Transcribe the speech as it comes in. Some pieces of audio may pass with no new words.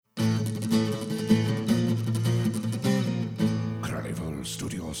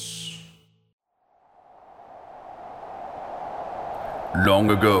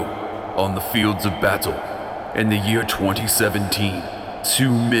Long ago, on the fields of battle, in the year 2017, two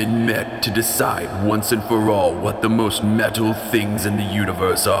men met to decide once and for all what the most metal things in the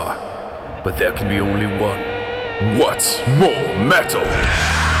universe are. But there can be only one. What's more metal?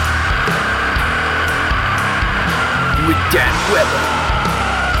 With Dan Weber,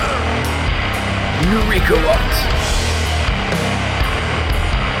 Nariko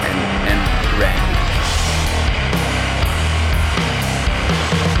and Randy.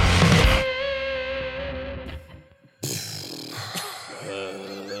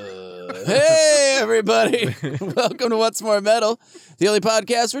 Hey, everybody. Welcome to What's More Metal, the only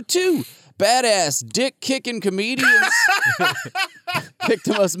podcast where two badass dick-kicking comedians pick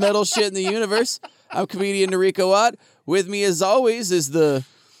the most metal shit in the universe. I'm comedian Nariko Watt. With me, as always, is the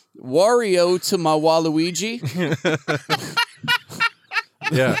Wario to my Waluigi.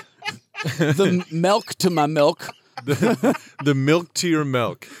 Yeah. The milk to my milk. The milk to your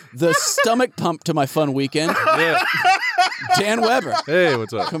milk. The stomach pump to my fun weekend. Yeah. Dan Weber. Hey,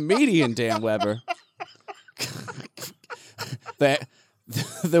 what's up? Comedian Dan Weber.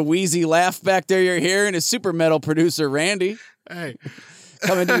 The wheezy laugh back there you're hearing is super metal producer Randy. Hey.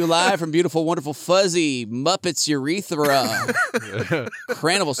 Coming to you live from beautiful, wonderful, fuzzy Muppets Urethra.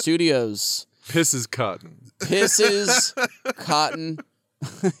 Cranival Studios. Pisses cotton. Pisses cotton.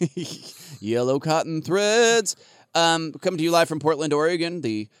 Yellow cotton threads. Coming to you live from Portland, Oregon,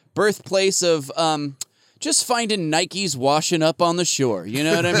 the birthplace of just finding Nikes washing up on the shore. You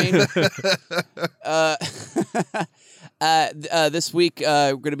know what I mean? This week,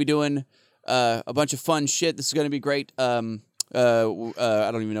 we're going to be doing a bunch of fun shit. This is going to be great. I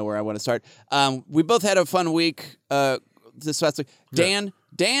don't even know where I want to start. We both had a fun week this past week. Dan,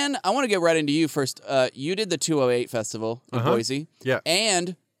 I want to get right into you first. You did the 208 Festival in Boise. Yeah.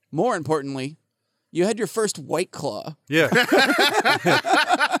 And, more importantly, you had your first White Claw. Yeah.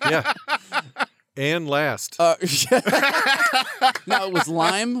 Yeah. And last. No, it was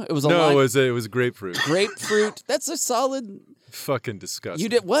lime. It was a lime. It was grapefruit. Grapefruit. That's a solid. Fucking disgusting. You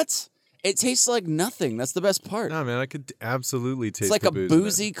did what? It tastes like nothing. That's the best part. No, man, I could absolutely taste It's like the a booze in it.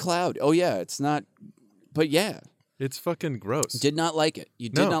 boozy cloud. Oh yeah, it's not. But yeah, It's fucking gross. did not like it. You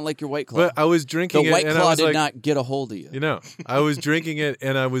did No. not like your White Claw. But I was drinking The it White and I Claw was did like, not get a hold of you. you know, I was drinking it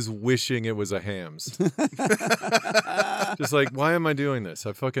and I was wishing it was a Hams. Just like, why am I doing this?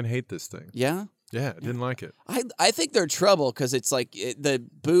 I fucking hate this thing. Yeah, Yeah, I didn't like it. I think they're trouble because it's like the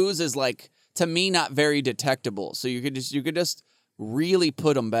booze is like, to me, not very detectable. So you could just really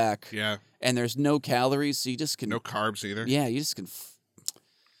put them back. Yeah. And there's no calories, so you just can. No carbs either. Yeah, you just can.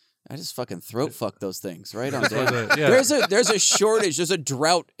 I just fucking throat fuck those things right on down. Yeah. There's a shortage. There's a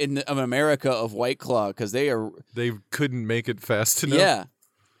drought in America of White Claw because they couldn't make it fast enough. Yeah.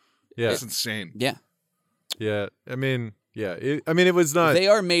 Yeah. It's insane. Yeah. Yeah. I mean, yeah. It was not. They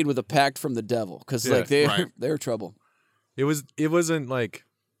are made with a pact from the devil because Yeah, like they're trouble. It wasn't like.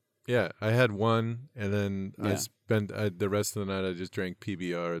 Yeah, I had one, and then I Yeah. spent the rest of the night. I just drank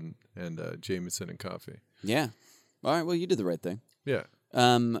PBR and Jameson and coffee. Yeah. All right. Well, you did the right thing. Yeah.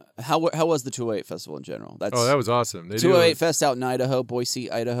 How was the 208 Festival in general? That was awesome. They 208 Fest out in Idaho,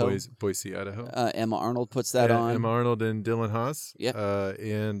 Boise, Idaho. Boise, Idaho. Emma Arnold puts that on. Emma Arnold and Dylan Haas. Yeah.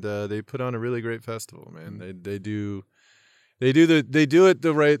 And they put on a really great festival, man. They do it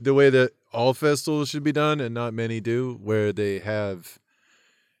the way that all festivals should be done, and not many do, where they have.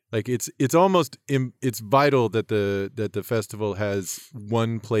 Like it's vital that the festival has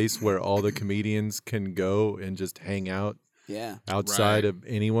one place where all the comedians can go and just hang out. Yeah. Outside of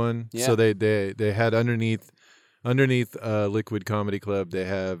anyone. Yeah. So they had underneath Liquid Comedy Club, they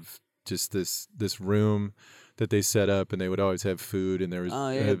have just this room that they set up, and they would always have food, and there was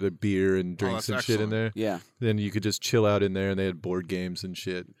the beer and drinks and shit in there. Yeah. Then you could just chill out in there, and they had board games and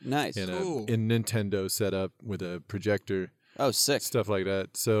shit. Nice. And Cool. in Nintendo set up with a projector. Oh, sick. Stuff like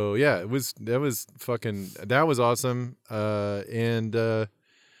that. So yeah, that was awesome.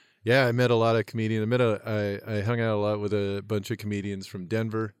 Yeah, I met a lot of comedians. I hung out a lot with a bunch of comedians from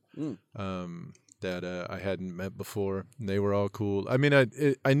Denver that I hadn't met before. And they were all cool. I mean,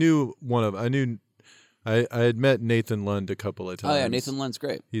 I knew one of. I had met Nathan Lund a couple of times. Oh yeah, Nathan Lund's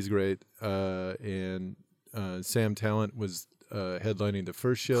great. He's great. And Sam Talent was headlining the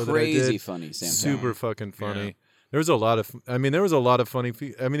first show that I did. Crazy funny, Sam. Super fucking funny. Yeah. There was a lot of funny.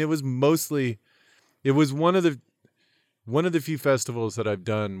 It was one of the few festivals that I've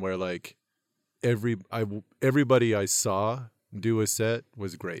done where like everybody I saw do a set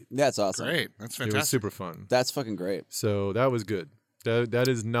was great. That's awesome. Great. That's It fantastic. was super fun. That's fucking great. So that was good. That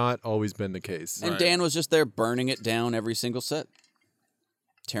has not always been the case. And Right. Dan was just there burning it down every single set.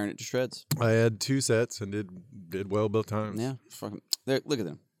 Tearing it to shreds. I had 2 sets and did well both times. Yeah. Fucking. There, look at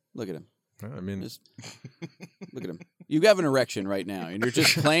him. Look at him. I mean, Just look at him. You have an erection right now, and you're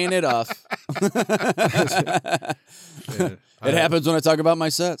just playing it off. yeah, It happens when I talk about my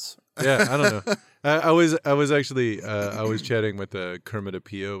sets. Yeah, I don't know. I was actually I was chatting with Kermit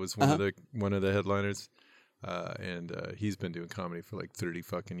Apio was one of the headliners, and he's been doing comedy for like 30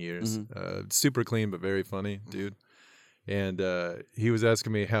 fucking years. Super clean but very funny dude. And he was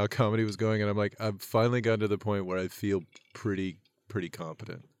asking me how comedy was going, and I'm like, I've finally gotten to the point where I feel pretty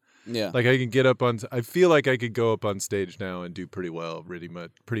competent. Yeah, Like I can get up on. I feel like I could go up on stage now and do pretty well,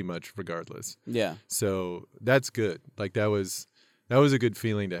 pretty much regardless. yeah. So that's good. Like that was a good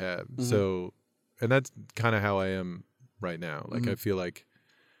feeling to have. So, and that's kind of how I am right now. Like I feel like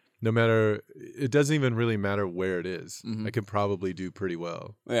no matter, it doesn't even really matter where it is. I can probably do pretty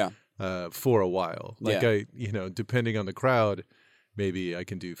well. Yeah. For a while. Like Yeah. depending on the crowd, maybe I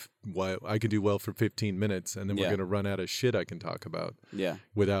can do well for 15 minutes, and then we're gonna run out of shit I can talk about. Yeah.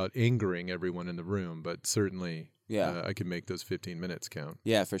 Without angering everyone in the room, but certainly, Yeah. I can make those 15 minutes count.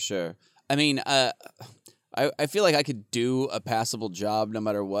 Yeah, for sure. I mean, I feel like I could do a passable job no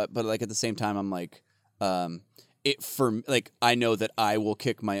matter what, but like at the same time, I'm like, I know that I will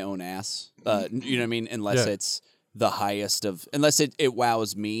kick my own ass. You know what I mean? Unless it's the highest of, unless it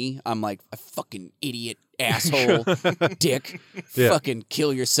wows me, I'm like a fucking idiot, asshole, dick. Fucking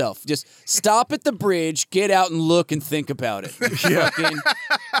kill yourself. Just stop at the bridge, get out and look and think about it. Fucking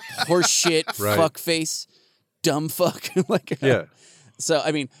horseshit, fuckface, dumb fuck. So,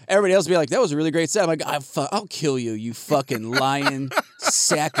 I mean, everybody else would be like, that was a really great set. I'm like, I'll kill you, you fucking lying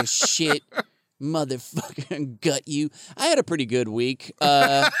sack of shit. Motherfucking gut you. I had a pretty good week.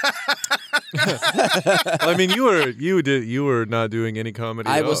 I mean, you were not doing any comedy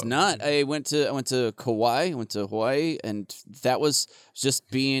at all. I was not. I went to Kauai, went to Hawaii, and that was just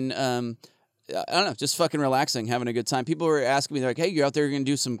being I don't know, just fucking relaxing, having a good time. People were asking me, they're like, hey, you're out there going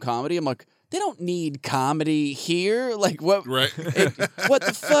to do some comedy? I'm like, they don't need comedy here. Like, what? Right. What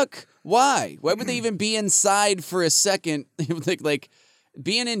the fuck? Why? Why would they even be inside for a second? like,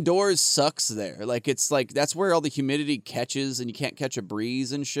 being indoors sucks there. Like, it's like, that's where all the humidity catches and you can't catch a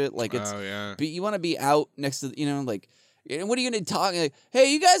breeze and shit. Like, it's, but you want to be out next to, like, what are you going to talk? Like,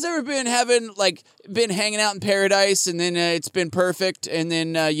 hey, you guys ever been hanging out in paradise and then it's been perfect and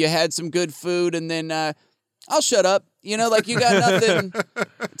then you had some good food and then I'll shut up. Like you got nothing.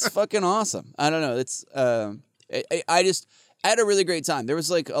 It's fucking awesome. I don't know. It's I had a really great time. There was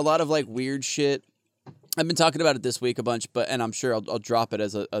like a lot of like weird shit. I've been talking about it this week a bunch, and I'm sure I'll drop it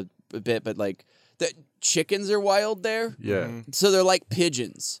as a bit. But like the chickens are wild there. Yeah. So they're like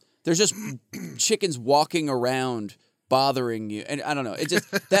pigeons. There's just chickens walking around bothering you, and I don't know. It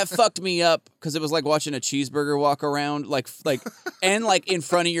just that fucked me up because it was like watching a cheeseburger walk around, like and like in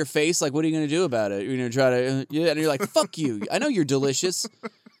front of your face. Like, what are you gonna do about it? You're gonna try to and you're like, fuck you. I know you're delicious.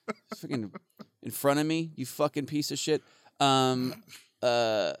 Fucking in front of me, you fucking piece of shit. Who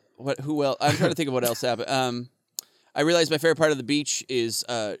else? I'm trying to think of what else happened. I realized my favorite part of the beach is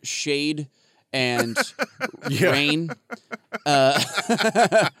shade and rain. Yeah,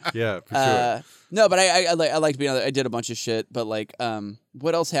 for sure. No, but I liked being out there. I did a bunch of shit, but like,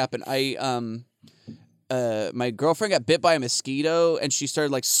 what else happened? My girlfriend got bit by a mosquito, and she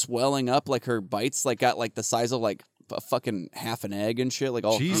started like swelling up, like her bites like got like the size of like a fucking half an egg and shit, like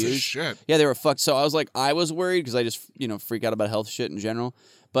all Jesus huge. shit. Yeah, they were fucked. So I was worried because I just freak out about health shit in general.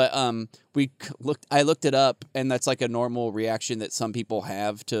 But I looked it up, and that's like a normal reaction that some people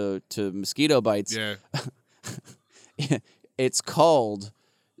have to mosquito bites. Yeah. It's called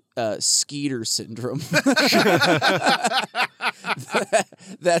Skeeter syndrome.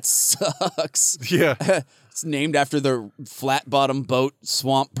 That sucks. Yeah. It's named after the flat bottom boat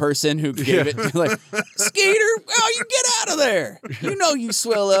swamp person who gave it. Like, Skeeter, oh, you get out of there. You know you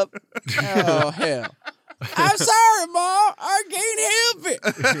swell up. Oh, hell. I'm sorry, Ma. I can't help it.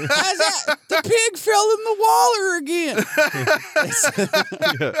 The pig fell in the water again.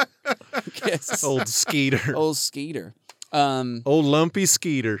 Yes. Old Skeeter. Old Skeeter. Old lumpy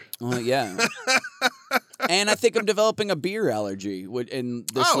Skeeter. Yeah. And I think I'm developing a beer allergy in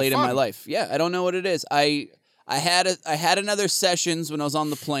this late in my life. Yeah, I don't know what it is. I had another sessions when I was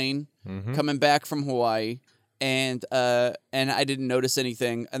on the plane coming back from Hawaii, and I didn't notice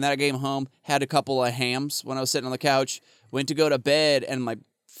anything. And then I came home, had a couple of hams when I was sitting on the couch, went to go to bed, and my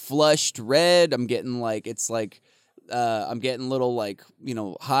flushed red. I'm getting like I'm getting little like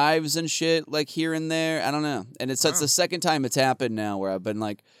hives and shit like here and there. I don't know. And it's the second time it's happened now where I've been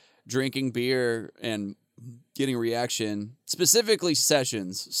like drinking beer and getting a reaction, specifically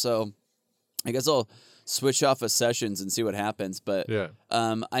sessions. So I guess I'll switch off of sessions and see what happens. But yeah.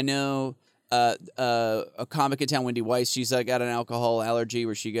 I know a comic in town, Wendy Weiss. She's got an alcohol allergy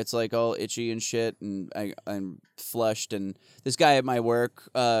where she gets like all itchy and shit, and I'm flushed. And this guy at my work,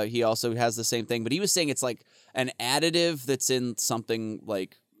 he also has the same thing, but he was saying it's like an additive that's in something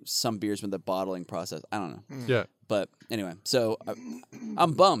like some beers with the bottling process. I don't know. Yeah. But anyway, so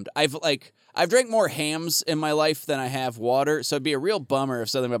I'm bummed. I've drank more hams in my life than I have water, so it'd be a real bummer if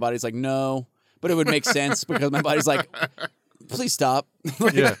suddenly my body's like, no. But it would make sense because my body's like, please stop.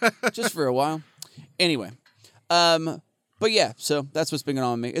 Just for a while. Anyway, but yeah, so that's what's been going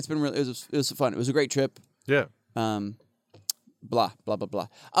on with me. It's been really, it was fun. It was a great trip. Yeah. Blah blah blah blah.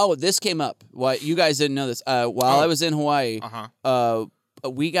 Oh, this came up. What you guys didn't know this? While I was in Hawaii,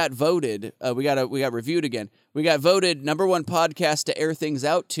 we got voted. We got reviewed again. We got voted #1 podcast to air things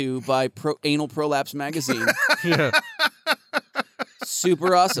out to by Anal Prolapse magazine. Yeah.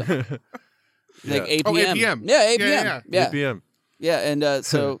 Super awesome. Like 8 p.m. Oh, 8 p.m. Yeah, 8 p.m. Yeah. 8 p.m. Yeah, and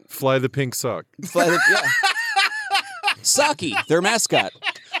so Fly the pink sock. Saki, their mascot.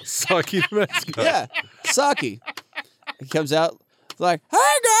 Saki the mascot. Yeah, Saki. He comes out like, "Hey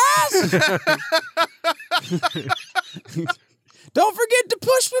guys, don't forget to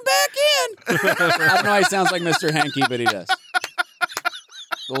push me back in." I don't know. He sounds like Mr. Hanky, but he does.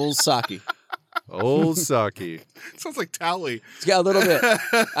 Old Saki. Old Saki. Sounds like Tally. It's got a little bit.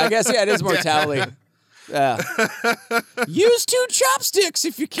 I guess it is more Tally. Yeah. Use 2 chopsticks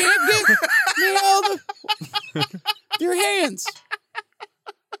if you can't get your hands.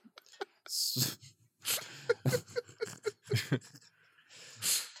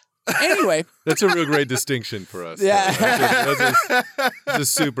 Anyway, that's a real great distinction for us. Yeah, that's a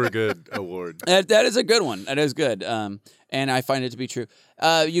super good award. That is a good one. That is good. And I find it to be true.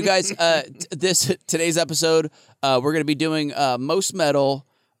 You guys, today's episode, we're going to be doing Most Metal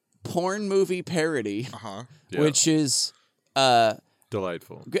porn movie parody, which is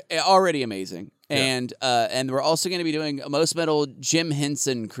delightful, already amazing. And we're also going to be doing Most Metal Jim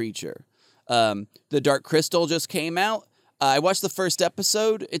Henson Creature. The Dark Crystal just came out. I watched the first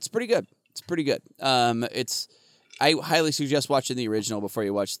episode. It's pretty good. I highly suggest watching the original before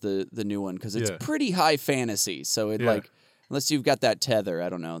you watch the new one because it's pretty high fantasy. So unless you've got that tether, I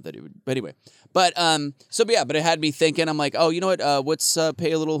don't know that it would. But anyway, but it had me thinking. I'm like, oh, you know what? Let's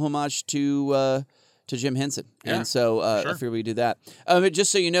pay a little homage to Jim Henson. Yeah, and so I figure we do that.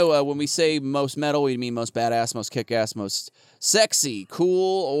 Just so you know, when we say most metal, we mean most badass, most kick-ass, most sexy,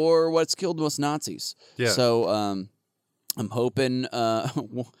 cool, or what's killed most Nazis. Yeah. So I'm hoping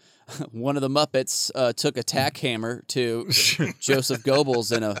one of the Muppets took a tack hammer to Joseph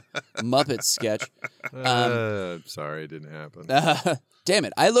Goebbels in a Muppet sketch. Sorry, it didn't happen. Damn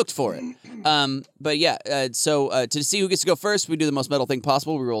it, I looked for it. But yeah, so to see who gets to go first, we do the most metal thing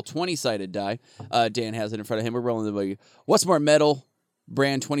possible. We roll 20-sided die. Dan has it in front of him. We're rolling the what's more metal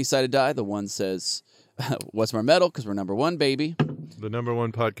brand 20-sided die. The one says, what's more metal? Because we're #1, baby. The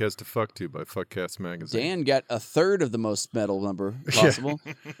 #1 podcast to fuck to by Fuckcast Magazine. Dan got a third of the most metal number possible,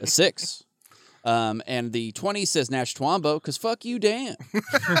 a 6. And the 20 says Nash Twombo, because fuck you, Dan.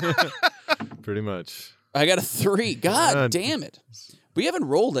 Pretty much. I got a 3. God damn it. We haven't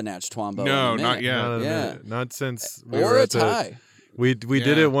rolled a Natch Twombo. No, in a not minute. yet. Not since we were at tie. We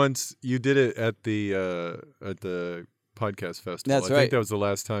did it once. You did it at the podcast festival. That's right. I think that was the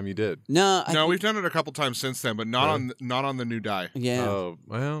last time you did. No, we've done it a couple times since then, but not on the new die. Yeah. Oh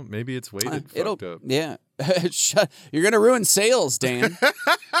well, maybe it's weighted. Fucked up. Yeah. You're gonna ruin sales, Dan.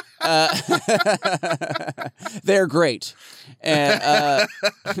 They're great.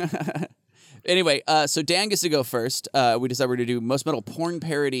 Anyway, so Dan gets to go first. We decided we're going to do most metal porn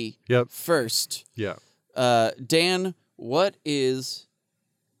parody first. Yeah. Dan, what is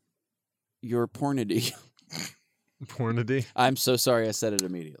your pornity? Pornity? I'm so sorry I said it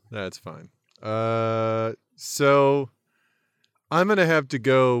immediately. That's fine. So I'm going to have to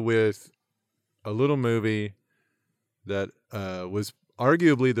go with a little movie that was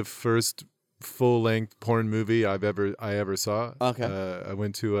arguably the first full-length porn movie I ever saw. Okay. I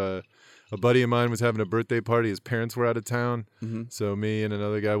went to a buddy of mine was having a birthday party. His parents were out of town. Mm-hmm. So me and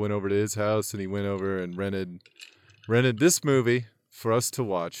another guy went over to his house, and he went over and rented this movie for us to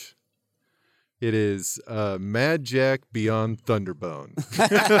watch. It is Mad Jack Beyond Thunderbone.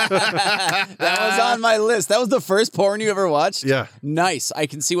 That was on my list. That was the first porn you ever watched? Yeah. Nice. I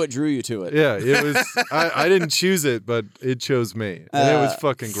can see what drew you to it. Yeah, it was. I didn't choose it, but it chose me. And it was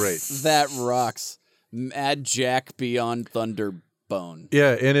fucking great. That rocks. Mad Jack Beyond Thunderbone.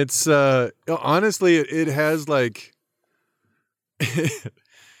 Yeah, and it's honestly it has like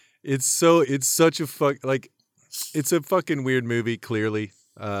it's such a it's a fucking weird movie, clearly.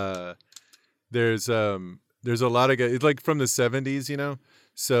 There's there's a lot of guys. It's like from the 70s, you know.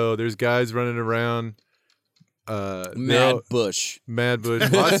 So there's guys running around. Mad bush. Lots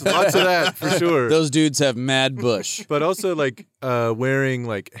of that for sure. Those dudes have mad bush. But also like wearing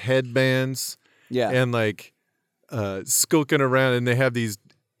like headbands. Yeah. And like skulking around, and they have these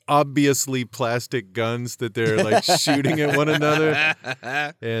obviously plastic guns that they're like shooting at one another,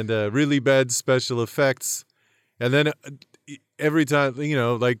 and really bad special effects. And then every time, you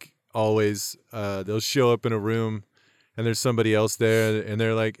know, like always, they'll show up in a room and there's somebody else there, and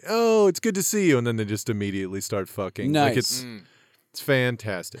they're like, "Oh, it's good to see you," and then they just immediately start fucking. Nice. Like it's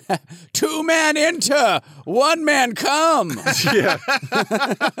fantastic. 2 man enter, 1 man come. Yeah.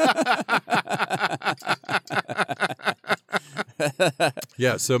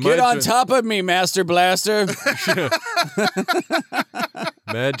 Yeah. So Get on top of me, Master Blaster.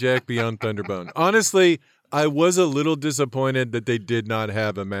 Mad Jack Beyond Thunderbone. Honestly, I was a little disappointed that they did not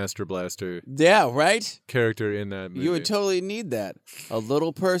have a Master Blaster Yeah, right? character in that movie. You would totally need that. A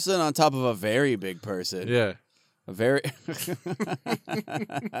little person on top of a very big person. Yeah. A very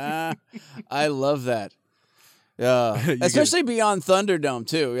I love that. Yeah. Especially beyond Thunderdome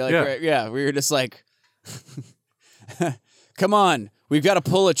too. You're like, Yeah. we were just like come on, we've got to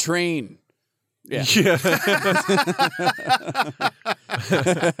pull a train. Yeah.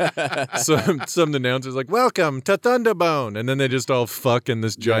 Some announcers like, "Welcome to Thunderbone," and then they just all fuck in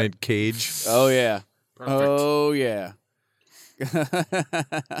this giant cage. Oh yeah. Perfect. Oh yeah.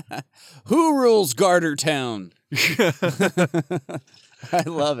 Who rules Gartertown? I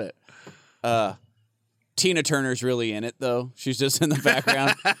love it. Tina Turner's really in it though. She's just in the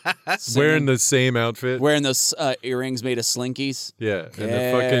background, Wearing the same outfit. wearing those earrings made of slinkies. Yeah, and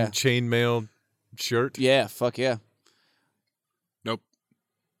Yeah. the fucking chainmail shirt. Yeah, fuck yeah. Nope.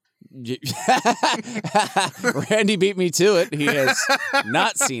 Randy beat me to it. He has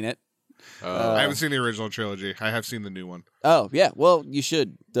not seen it. I haven't seen the original trilogy. I have seen the new one. Oh yeah, well you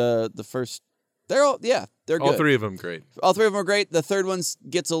should. The first, they're all they're good. All 3 of them great. All 3 of them are great. The third one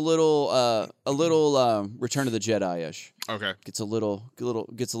gets a little Return of the Jedi-ish. Okay. Gets a little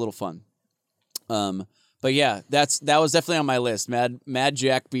fun. But yeah, that was definitely on my list. Mad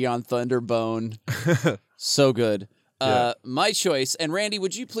Jack Beyond Thunderbone. So good. Yeah. My choice, and Randy,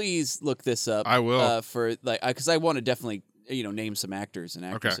 would you please look this up? I will. For like, because I want to definitely name some actors and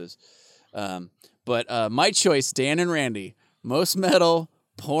actresses. But my choice, Dan and Randy, most metal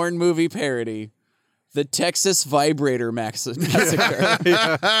porn movie parody, the Texas Vibrator Massacre.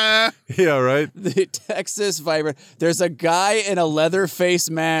 Yeah, right. The Texas Vibrator. There's a guy in a leather face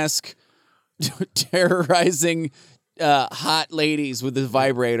mask terrorizing hot ladies with his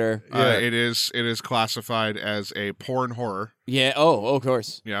vibrator. It is classified as a porn horror. Yeah. Oh, of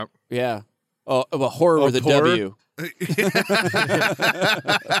course. Yep. Yeah. Oh, a horror with a horror? W.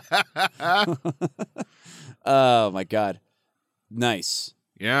 Oh my God. Nice.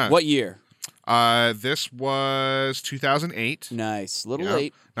 Yeah. What year? This was 2008. Nice. Little Yeah.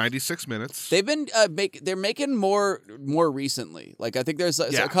 late. 96 minutes. They've been they're making more recently. Like I think there's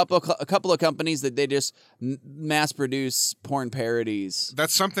Yeah. a couple of companies that they just mass produce porn parodies.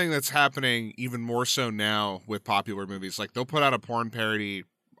 That's something that's happening even more so now with popular movies. Like they'll put out a porn parody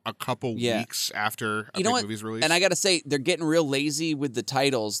a couple weeks after a big movie's released. And I got to say, they're getting real lazy with the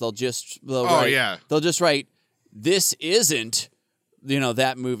titles. They'll just they'll just write, "This isn't."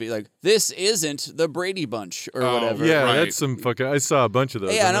 That movie, like, this isn't the Brady Bunch or whatever. Yeah, Right. that's some fucking. I saw a bunch of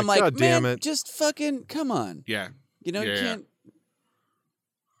those. Yeah, and I'm like, God damn man, it. just fucking come on. Yeah. You Yeah. can't.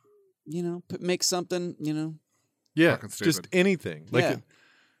 Make something. Yeah, Fucking just stupid. anything. Like, Yeah.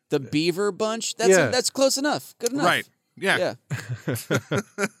 The Beaver Bunch. That's close enough. Good enough. Right. Yeah. Yeah.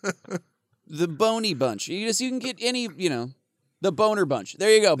 The Boney Bunch. You can get any. The Boner Bunch. There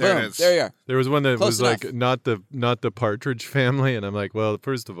you go. There it Boom. is. There you are. there was one that Close was like enough. not the Partridge Family, and I'm like, well,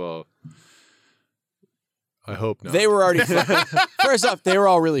 first of all, I hope not. They were already. First off, they were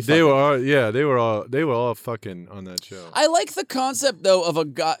all really. They fucking. were all. Yeah, they were all fucking on that show. I like the concept though of a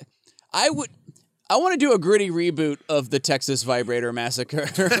guy. I want to do a gritty reboot of the Texas Vibrator Massacre.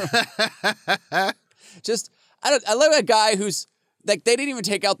 I love a guy who's like, they didn't even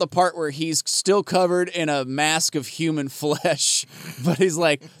take out the part where he's still covered in a mask of human flesh, but he's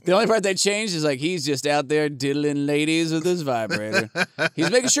like, the only part they changed is like he's just out there diddling ladies with his vibrator.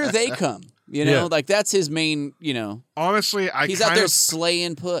 He's making sure they come. Yeah. Like that's his main. Honestly, He's out there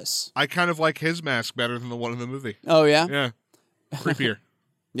slaying puss. I kind of like his mask better than the one in the movie. Oh yeah. Yeah. Creepier.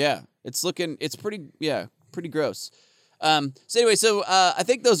 Yeah, it's pretty gross. So anyway, I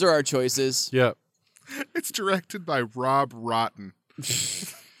think those are our choices. Yeah, It's directed by Rob Rotten.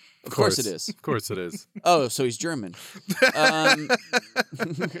 Of course it is. Of course it is. Oh, so he's German.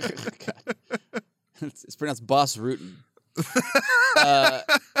 It's pronounced Boss Rootin'.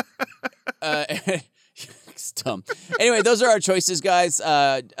 It's dumb. Anyway, those are our choices, guys.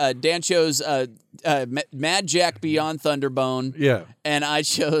 Dan chose Mad Jack Beyond Thunderbone. Yeah. And I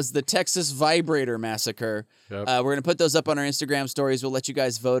chose the Texas Vibrator Massacre. Yep. We're going to put those up on our Instagram stories. We'll let you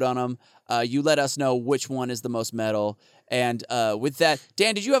guys vote on them. You let us know which one is the most metal. And with that,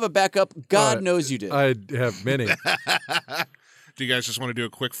 Dan, did you have a backup? God knows you did. I have many. Do you guys just want to do a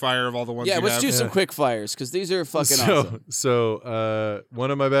quick fire of all the ones Yeah, you let's have? do some quick fires because these are fucking awesome. So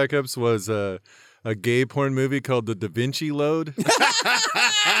one of my backups was a gay porn movie called The Da Vinci Load.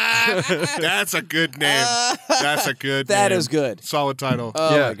 That's a good name. That's a good name. That is good. Solid title.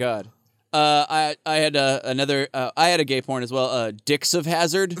 Oh Yeah. my god. I had another. I had a gay porn as well. Dicks of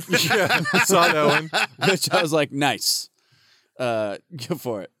Hazard, Yeah, I saw that one. which I was like, nice. Go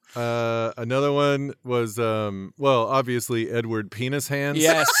for it. Another one was obviously Edward Penis Hands.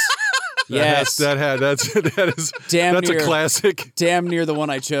 Yes. Yes. That is Damn that's near. a classic. Damn near the one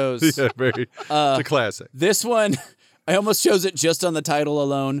I chose. Yeah, very. It's a classic. This one, I almost chose it just on the title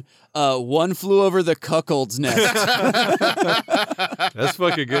alone. One Flew Over the Cuckold's Nest. That's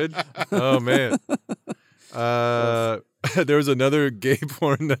fucking good. Oh man. There was another gay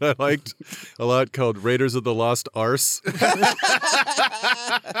porn that I liked a lot called Raiders of the Lost Arse.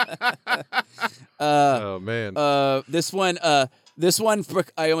 Oh man. This one,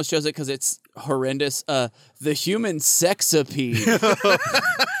 I almost chose it because it's horrendous. The Human Sexapede.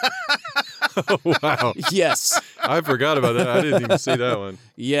 Oh, wow. Yes. I forgot about that. I didn't even see that one.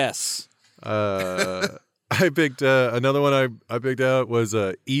 Yes. I picked another one I picked out was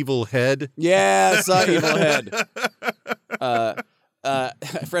Evil Head. Yeah, I saw Evil Head. I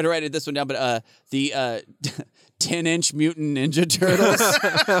forgot to write this one down, but the 10-inch Mutant Ninja Turtles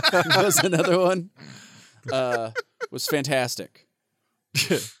was another one. Was fantastic.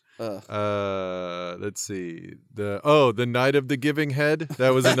 Let's see. The Night of the Giving Head.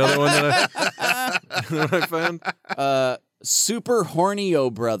 That was another one that I found. Super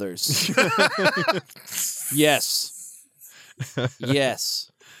Hornio Brothers. Yes.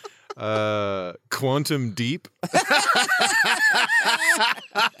 Yes. Quantum Deep. That's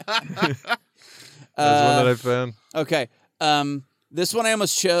one that I found. Okay. This one I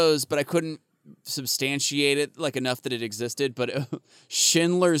almost chose, but I couldn't substantiate it like enough that it existed. But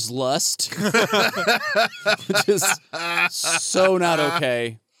Schindler's Lust, which is so not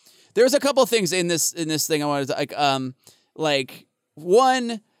okay. There's a couple things in this thing I wanted to like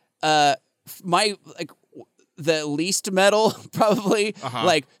one the least metal probably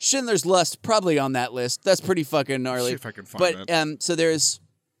like Schindler's Lust probably on that list. That's pretty fucking gnarly. See if I can find that. So there,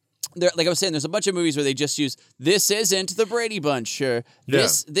 like I was saying, there's a bunch of movies where they just use this isn't the Brady Bunch or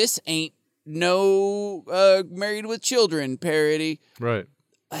this ain't no Married with Children parody. Right.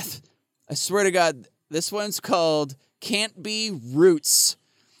 I swear to God, this one's called Can't Be Roots.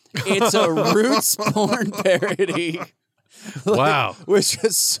 It's a Roots porn parody. Wow. Which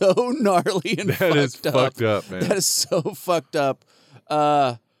is so gnarly and that is fucked up. Fucked up, man. That is so fucked up.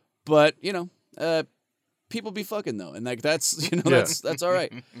 But people be fucking though, and like that's that's all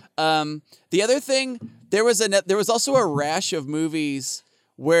right. The other thing, there was also a rash of movies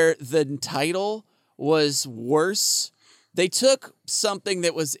where the title was worse. They took something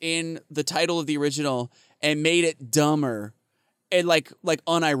that was in the title of the original and made it dumber, and like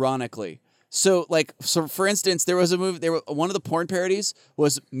unironically. So for instance, there was a movie. One of the porn parodies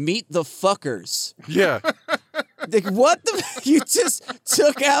was Meet the Fuckers. Yeah. Like, what the? You just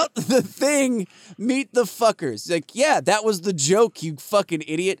took out the thing. Meet the Fuckers. Like, yeah, that was the joke. You fucking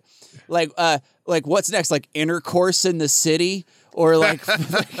idiot. Like what's next? Like Intercourse in the City, or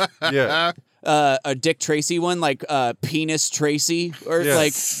Yeah. A Dick Tracy one, like Penis Tracy, or Yeah.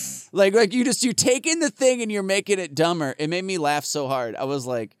 like you take in the thing and you're making it dumber. It made me laugh so hard. I was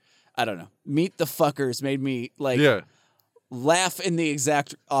like, I don't know. Meet the Fuckers made me laugh in the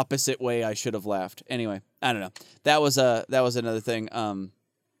exact opposite way I should have laughed. Anyway, I don't know. That was another thing.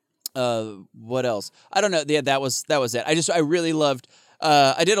 What else? I don't know. Yeah, that was it. I really loved.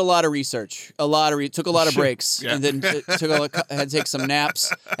 I did a lot of research. Took a lot of breaks, and then had to take some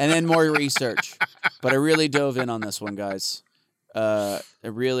naps, and then more research. But I really dove in on this one, guys.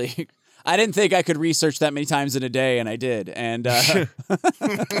 I didn't think I could research that many times in a day, and I did. And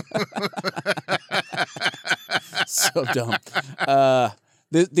so dumb.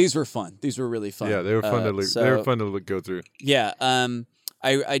 These were fun. These were really fun. Yeah, they were fun they were fun to go through. Yeah.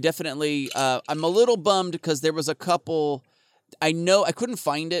 I definitely. I'm a little bummed because there was a couple. I know I couldn't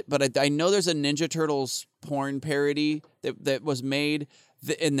find it, but I know there's a Ninja Turtles porn parody that was made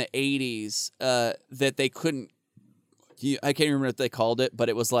in the 80s that they couldn't. I can't remember what they called it, but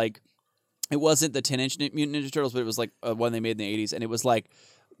it was like. It wasn't the 10-inch Mutant Ninja Turtles, but it was like one they made in the 80s, and it was like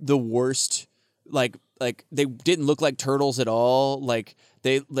the worst. Like they didn't look like turtles at all. Like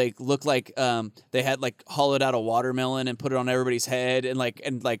they looked like they had like hollowed out a watermelon and put it on everybody's head, and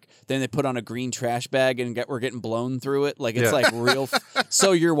then they put on a green trash bag and were getting blown through it. Like it's like real.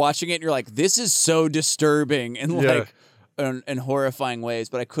 So you're watching it and you're like, this is so disturbing and like in horrifying ways.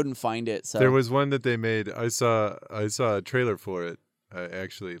 But I couldn't find it. So there was one that they made. I saw a trailer for it.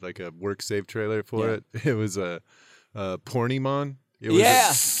 Actually, like a work safe trailer for it. It was a Pornymon. It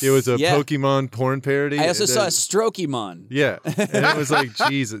was a Pokemon porn parody. I also saw a Strokemon. Yeah, and it was like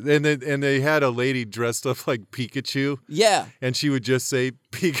Jesus, and they had a lady dressed up like Pikachu. Yeah, and she would just say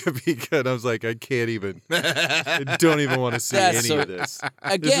Pika Pika, and I was like, I can't even. I don't even want to see any of this.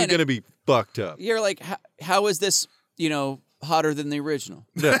 Again, this is gonna be fucked up. You're like, how is this? Hotter than the original.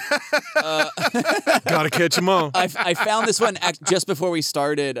 Yeah. Gotta catch them all. I found this one just before we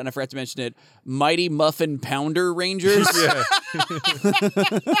started, and I forgot to mention it. Mighty Muffin Pounder Rangers.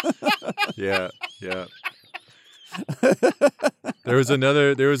 Yeah. There was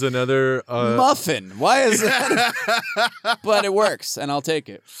another Muffin. Why is that? But it works, and I'll take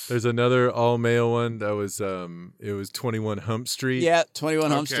it. There's another all male one that was it was 21 Hump Street. Yeah, 21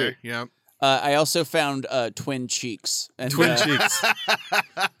 Hump Street. Yeah. I also found Twin Cheeks. And, Twin Cheeks.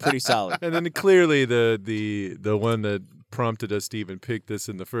 Pretty solid. And then clearly the one that prompted us to even pick this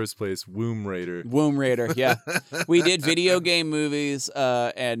in the first place, Womb Raider. Womb Raider, yeah. We did video game movies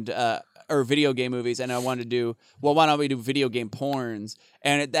and I wanted to do, why don't we do video game porns?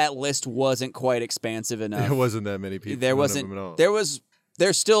 And that list wasn't quite expansive enough. There wasn't that many people. There wasn't. None of them at all.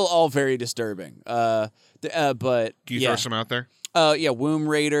 They're still all very disturbing. But Can you throw some out there? Yeah, Womb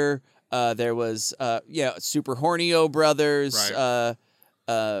Raider. There was Super Hornio Brothers. Right.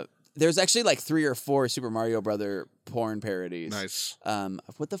 There's actually like 3 or 4 Super Mario Brother porn parodies. Nice.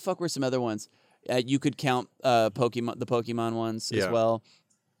 What the fuck were some other ones? You could count the Pokemon ones as well.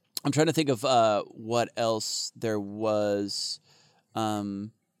 I'm trying to think of what else there was.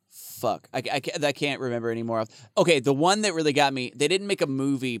 Fuck. I can't remember anymore. Okay, the one that really got me, they didn't make a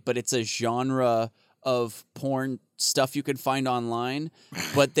movie, but it's a genre of porn stuff you could find online,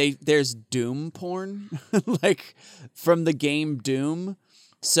 but there's Doom porn, like from the game Doom.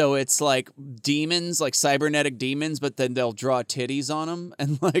 So it's like demons, like cybernetic demons, but then they'll draw titties on them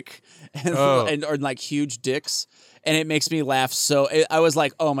and or like huge dicks, and it makes me laugh. So I was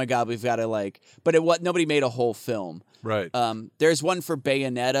like, oh my god, we've got to nobody made a whole film. Right. There's one for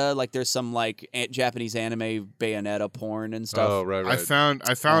Bayonetta, like there's some like Japanese anime Bayonetta porn and stuff. Oh, right. I found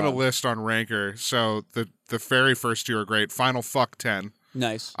a list on Ranker. So the very first 2 are great. Final Fuck 10.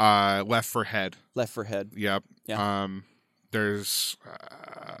 Nice. Left for Head. Left for Head. Yep. Yeah. There's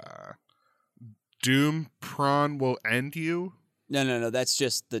Doom Prawn Will End You. No. That's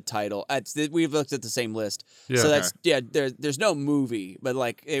just the title. We've looked at the same list. Yeah. So that's There's no movie, but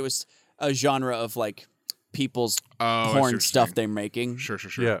like it was a genre of like people's porn stuff they're making. Sure.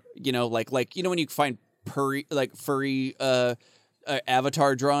 Yeah. Like when you find furry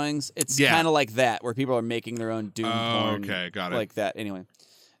avatar drawings, it's kind of like that where people are making their own Doom porn. Okay, got it. Like that. Anyway,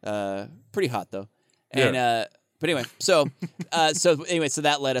 pretty hot though. And but anyway, so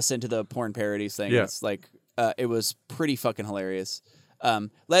that led us into the porn parodies thing. Yeah. It's like it was pretty fucking hilarious.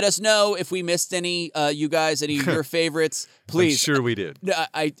 Let us know if we missed any, you guys, any of your favorites. Please. I'm sure we did.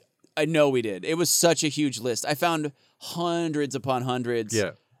 I know we did. It was such a huge list. I found hundreds upon hundreds.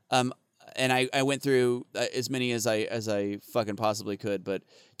 Yeah. And I went through as many as I fucking possibly could, but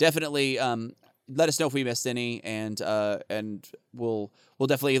definitely let us know if we missed any, and we'll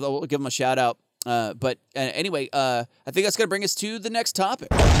definitely give them a shout out. But anyway, I think that's gonna bring us to the next topic.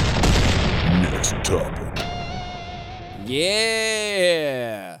 Next topic.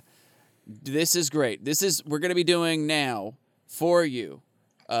 Yeah, this is great. We're gonna be doing now for you.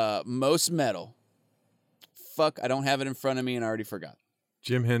 Most metal. Fuck, I don't have it in front of me and I already forgot.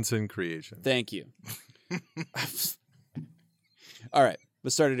 Jim Henson creation. Thank you. All right,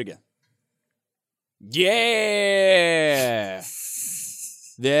 let's start it again. Yeah.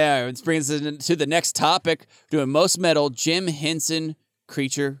 Yeah, let's bring us to the next topic. We're doing most metal, Jim Henson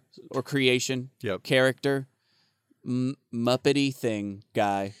creature or creation. Yep. Character. Muppety thing,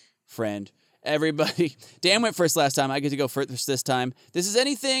 guy, friend. Everybody. Dan went first last time. I get to go first this time. This is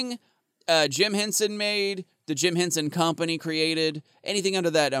anything Jim Henson made, the Jim Henson Company created, anything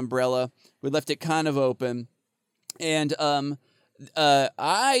under that umbrella. We left it kind of open. And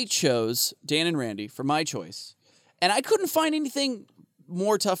I chose Dan and Randy for my choice. And I couldn't find anything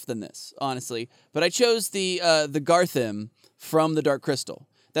more tough than this, honestly. But I chose the Garthim from the Dark Crystal.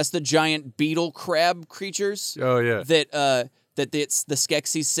 That's the giant beetle crab creatures. Oh yeah. That that it's the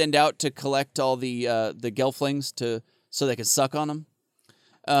Skeksis send out to collect all the gelflings so they can suck on them.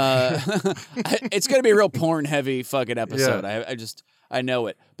 It's gonna be a real porn heavy fucking episode. Yeah. I know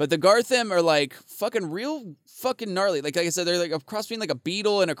it. But the Garthim are like fucking real fucking gnarly. Like I said, they're like a cross between like a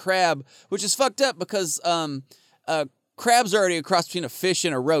beetle and a crab, which is fucked up because crab's already a cross between a fish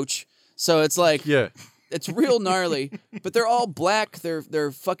and a roach. So it's like it's real gnarly. But they're all black.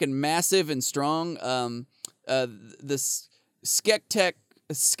 They're fucking massive and strong. This Skektek,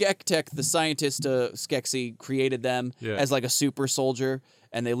 the scientist Skeksi created them as like a super soldier,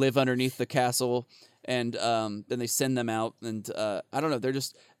 and they live underneath the castle. And then they send them out, and I don't know. They're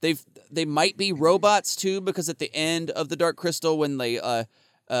just they might be robots too, because at the end of the Dark Crystal, when they I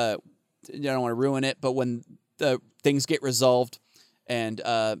don't want to ruin it, but when the things get resolved, and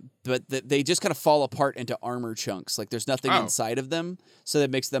but they just kind of fall apart into armor chunks. Like there's nothing inside of them, so that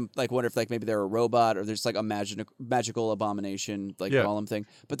makes them like wonder if like maybe they're a robot or there's like a magical abomination like golem thing.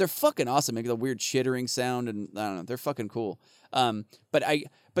 But they're fucking awesome. Make the weird chittering sound, and I don't know. They're fucking cool.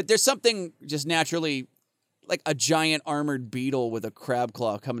 But there's something just naturally, like a giant armored beetle with a crab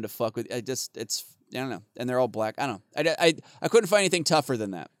claw coming to fuck with. I don't know, and they're all black. I don't know. I couldn't find anything tougher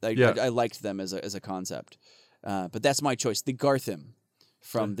than that. I liked them as a concept. But that's my choice, the Garthim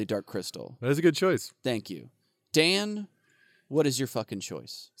from the Dark Crystal. That is a good choice. Thank you, Dan. What is your fucking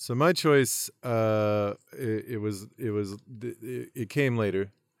choice? So my choice, it came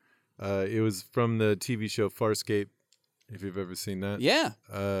later. It was from the TV show Farscape. If you've ever seen that. Yeah.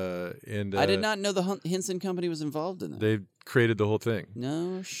 And I did not know the Henson Company was involved in that. They created the whole thing.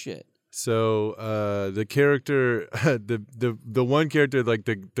 No shit. So the character, the one character, like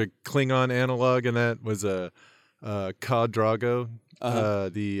the Klingon analog in that was Khal Drago.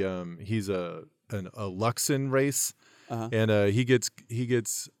 He's a Luxon race, and he gets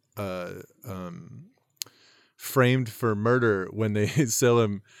framed for murder when they sell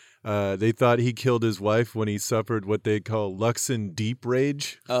him. They thought he killed his wife when he suffered what they call Luxon deep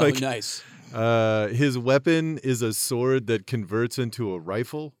rage. Oh, like, nice. His weapon is a sword that converts into a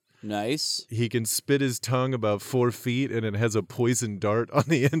rifle. Nice. He can spit his tongue about 4 feet, and it has a poison dart on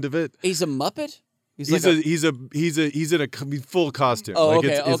the end of it. He's a Muppet. He's in a full costume. Oh, like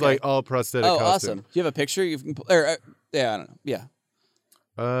okay, it's like all prosthetic. Oh, costume. Awesome. Do you have a picture? Yeah, I don't know. Yeah.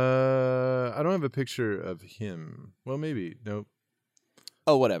 I don't have a picture of him. Well, maybe. Nope.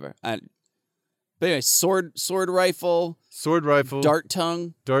 Oh, whatever. But anyway, sword rifle, dart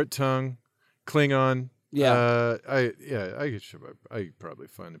tongue, Klingon. Yeah. I could probably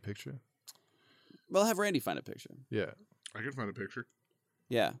find a picture. Well, have Randy find a picture. Yeah. I can find a picture.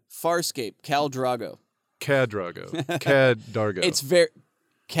 Yeah. Farscape, Khal Drago. Cad Dargo. It's very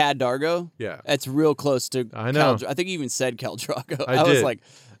Cad Dargo. Yeah. It's real close to. I know. I think you even said Khal Drago. I did. Was like,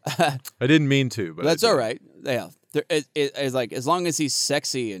 I didn't mean to, but that's all right. Yeah. It's like as long as he's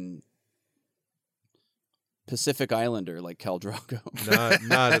sexy and Pacific Islander like Khal Drago.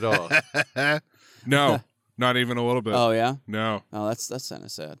 Not at all. No, not even a little bit. Oh yeah? No. Oh, that's kind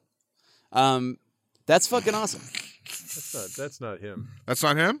of sad. That's fucking awesome. That's not him. That's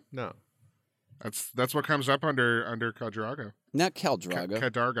not him? No. That's what comes up under Khal Drago. Not Khal Drago.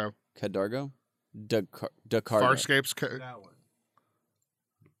 Cadargo. Cadargo? Dacargo. Farscape's that one.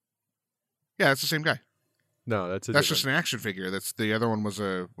 Yeah, that's the same guy. No, that's just an action figure. That's the other one was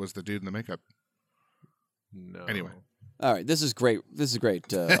the dude in the makeup. No. Anyway. All right, this is great. This is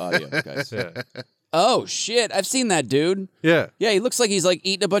great audio, guys. Yeah. Oh shit, I've seen that dude. Yeah. Yeah, he looks like he's like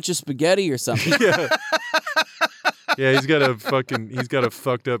eating a bunch of spaghetti or something. Yeah. Yeah, he's got a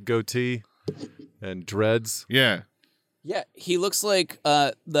fucked up goatee and dreads. Yeah. Yeah, he looks like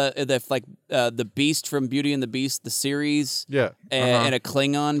the Beast from Beauty and the Beast, the series. Yeah. And a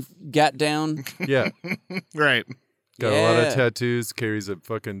Klingon got down. Yeah. Right. Got a lot of tattoos, carries a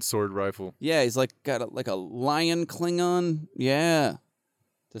fucking sword rifle. Yeah, he's like got a lion Klingon. Yeah.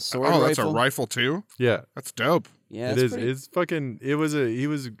 The sword rifle. Oh, that's a rifle too? Yeah. That's dope. Yeah, it is. It's fucking he was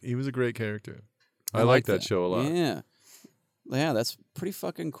a great character. I like that show a lot. Yeah. Yeah, that's pretty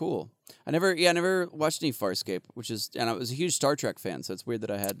fucking cool. I never watched any Farscape, and I was a huge Star Trek fan, so it's weird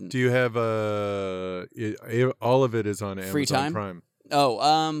that I hadn't. Do you have all of it is on Amazon Free time? Prime? Oh,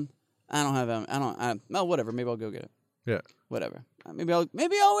 I don't have well, whatever, maybe I'll go get it. Yeah. Whatever. Maybe I'll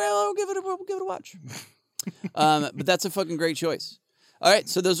give it a watch. But that's a fucking great choice. All right,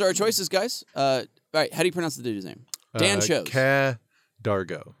 so those are our choices, guys. All right, how do you pronounce the dude's name? Dan chose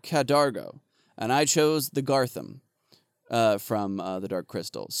Cadargo, and I chose the Garthim from the Dark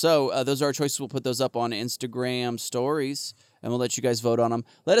Crystal. So those are our choices. We'll put those up on Instagram stories, and we'll let you guys vote on them.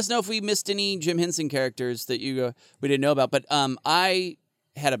 Let us know if we missed any Jim Henson characters that we didn't know about. But I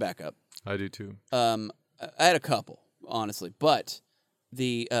had a backup. I do too. I had a couple. honestly. But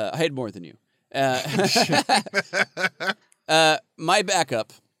I had more than you. My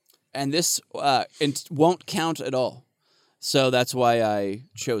backup, and this won't count at all. So that's why I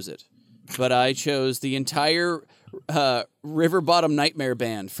chose it. But I chose the entire River Bottom Nightmare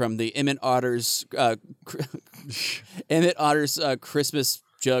Band from the Emmett Otter's Christmas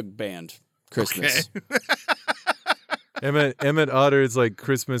Jug Band. Christmas. Okay. Emmett Otter's like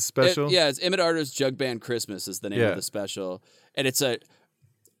Christmas special? It's Emmett Otter's Jug Band Christmas is the name of the special. And it's a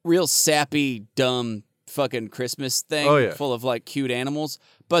real sappy, dumb fucking Christmas thing full of like cute animals.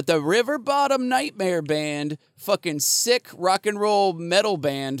 But the River Bottom Nightmare Band, fucking sick rock and roll metal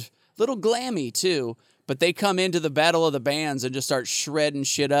band, little glammy too. But they come into the Battle of the Bands and just start shredding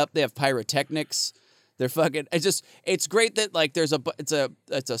shit up. They have pyrotechnics. They're fucking. It's great that like it's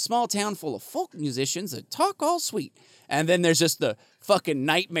a small town full of folk musicians that talk all sweet, and then there's just the fucking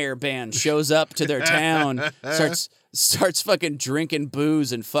Nightmare Band shows up to their town, starts fucking drinking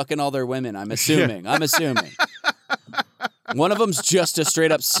booze and fucking all their women. I'm assuming. One of them's just a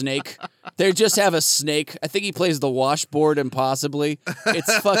straight up snake. They just have a snake. I think he plays the washboard impossibly.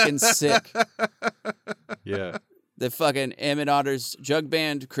 It's fucking sick. Yeah. The fucking Emmett Otter's Jug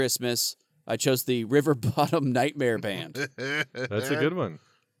Band Christmas. I chose the River Bottom Nightmare Band. That's a good one.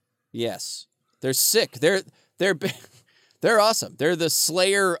 Yes. They're sick. They're awesome. They're the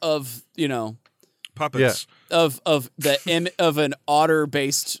slayer of, puppets. Yeah. Of an otter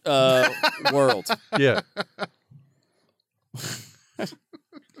based world. Yeah.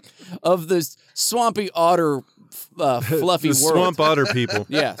 Of the swampy otter fluffy the world. Swamp otter people.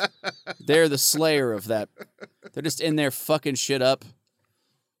 Yeah. They're the slayer of that. They're just in there fucking shit up.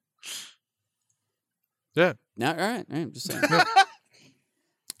 Yeah. Now, all right. I'm just saying.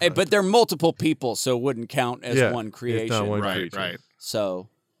 Hey, but they're multiple people, so it wouldn't count as one creation. It's not one Right. So,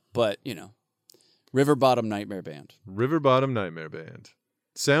 but, River Bottom Nightmare Band. River Bottom Nightmare Band.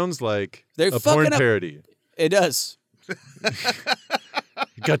 Sounds like They're a porn fucking up- parody. It does. You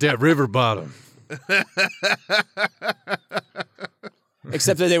got that river bottom.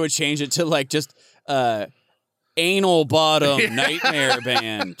 Except that they would change it to like just Anal Bottom Nightmare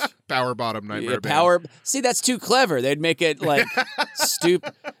Band. Power Bottom Nightmare Band. See, that's too clever. They'd make it like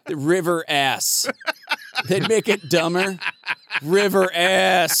River Ass. They'd make it dumber. River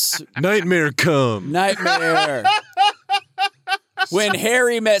Ass. Nightmare come. Nightmare. When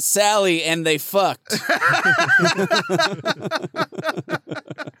Harry met Sally and they fucked.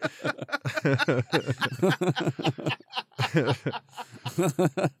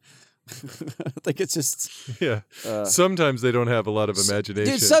 I think it's just... Yeah. Sometimes they don't have a lot of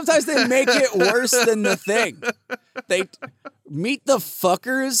imagination. Dude, sometimes they make it worse than the thing. They meet the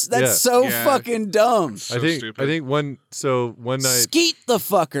fuckers? That's so fucking dumb. So I think stupid. one night... Skeet the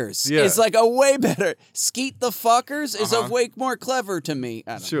fuckers is like a way better... Skeet the fuckers is a way more clever to me.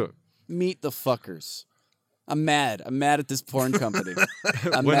 I don't know. Meet the fuckers. I'm mad. I'm mad at this porn company.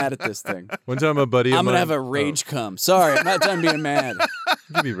 I'm mad at this thing. One time a buddy of I'm mine... going to have a rage come. Sorry, I'm not done being mad.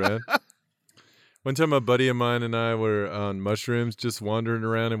 Give me rad. One time a buddy of mine and I were on mushrooms just wandering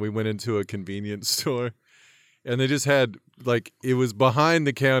around, and we went into a convenience store, and they just had like, it was behind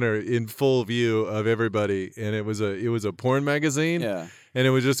the counter in full view of everybody, and it was a porn magazine. Yeah. And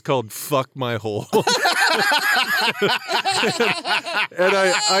it was just called Fuck My Hole.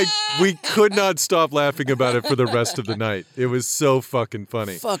 And we could not stop laughing about it for the rest of the night. It was so fucking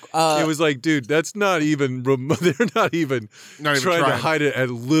funny. It was like, dude, that's not even, they're not even trying to hide it a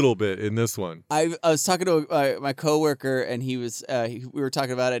little bit in this one. I was talking to my coworker, and he was, we were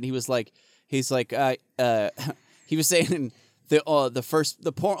talking about it, and he was like, he was saying the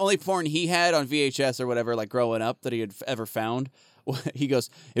only porn he had on VHS or whatever, like growing up, that he had ever found. He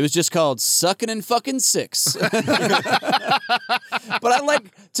goes, it was just called Sucking and Fucking Six. But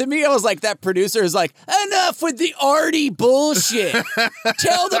to me, I was like, that producer is like, enough with the arty bullshit.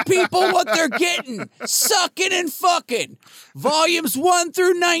 Tell the people what they're getting. Sucking and fucking. Volumes 1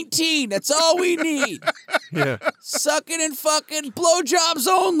 through 19. That's all we need. Yeah. Sucking and fucking. Blowjobs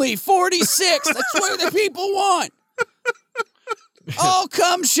only. 46. That's what the people want. All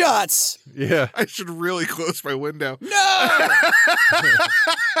cum shots. Yeah. I should really close my window. No.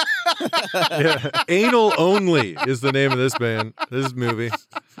 Yeah. Anal Only is the name of this band, this movie.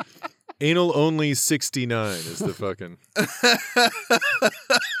 Anal Only 69 is the fucking...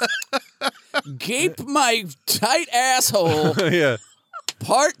 Gape my tight asshole. Yeah.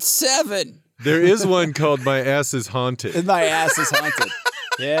 Part 7. There is one called My Ass is Haunted. My ass is haunted.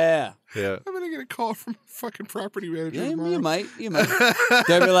 Yeah. Yeah. I'm gonna get a call from a fucking property manager. Yeah, tomorrow. you might.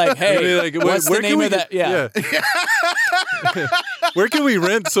 They'll be like, hey, They'll be like, what's the where can name we of that? Yeah. Where can we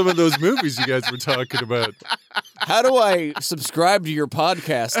rent some of those movies you guys were talking about? How do I subscribe to your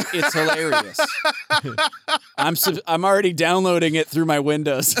podcast? It's hilarious. I'm already downloading it through my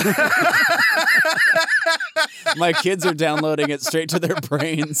Windows. My kids are downloading it straight to their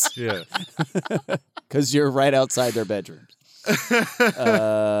brains. Yeah. Because you're right outside their bedrooms.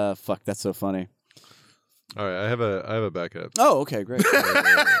 Fuck, that's so funny. All right, I have a backup Oh, okay, great.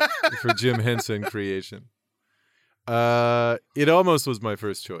 for Jim Henson creation. It almost was my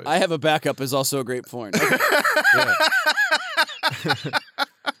first choice. I have a backup is also a great point. Okay. Yeah.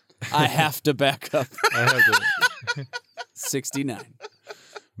 I have to back up. I have to 69.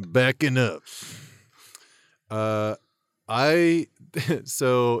 backing up.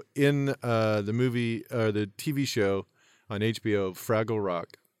 So in the movie or the TV show on HBO, Fraggle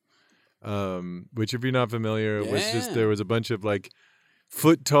Rock, which if you're not familiar, was just there was a bunch of like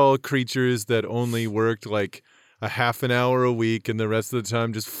foot tall creatures that only worked like a half an hour a week and the rest of the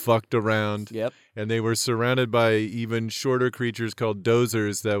time just fucked around. Yep. And they were surrounded by even shorter creatures called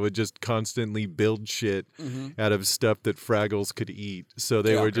dozers that would just constantly build shit out of stuff that Fraggles could eat. So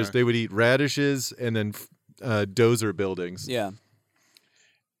they they would eat radishes and then dozer buildings. Yeah.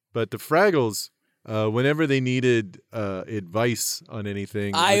 But the Fraggles, whenever they needed advice on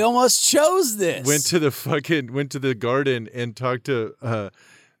anything, I almost chose this. went to the garden and talked to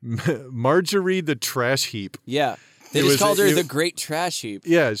Marjorie the trash heap. Yeah. They just called her the Great Trash Heap.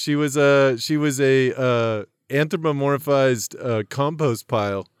 Yeah, she was a anthropomorphized compost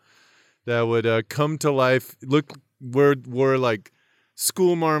pile that would come to life. Wore like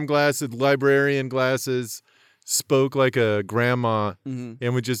school marm glasses, librarian glasses, spoke like a grandma,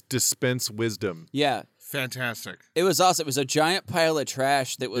 and would just dispense wisdom. Yeah. Fantastic. It was awesome. It was a giant pile of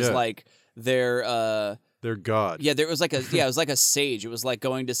trash that was like their god. Yeah, it was like a sage. It was like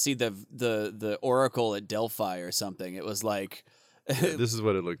going to see the oracle at Delphi or something. It was like This is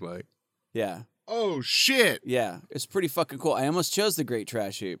what it looked like. Yeah. Oh shit. Yeah. It's pretty fucking cool. I almost chose the Great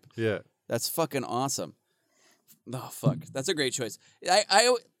Trash Heap. Yeah. That's fucking awesome. Oh fuck. That's a great choice. I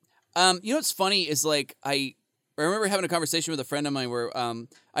you know what's funny is like I remember having a conversation with a friend of mine where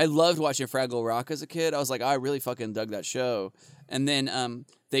I loved watching Fraggle Rock as a kid. I was like, I really fucking dug that show. And then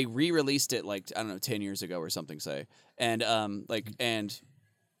they re-released it like, I don't know, 10 years ago or something, say. And and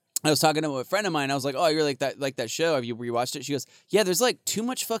I was talking to a friend of mine. I was like, oh, you really like that show? Have you rewatched it? She goes, yeah, there's like too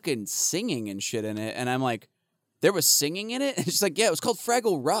much fucking singing and shit in it. And I'm like, there was singing in it? And she's like, yeah, it was called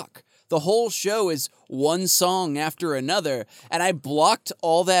Fraggle Rock. The whole show is one song after another, and I blocked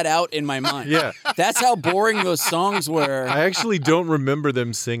all that out in my mind. Yeah. That's how boring those songs were. I actually don't remember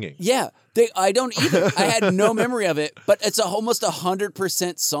them singing. Yeah, I don't either. I had no memory of it, but it's almost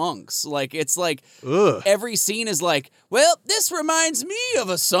 100% songs. Like, it's like every scene is like, well, this reminds me of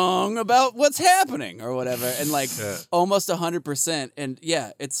a song about what's happening or whatever, and like almost 100%. And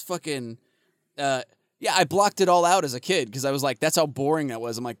yeah, it's fucking... Yeah, I blocked it all out as a kid because I was like, that's how boring that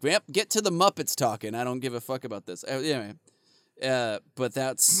was. I'm like, yep, get to the Muppets talking. I don't give a fuck about this. Anyway, but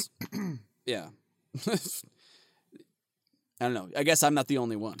that's, yeah. I don't know. I guess I'm not the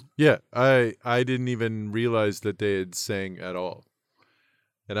only one. Yeah, I didn't even realize that they had sang at all.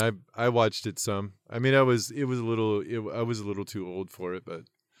 And I watched it some. I mean, I was a little too old for it, but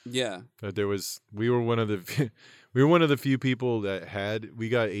yeah. But we were one of the few people that we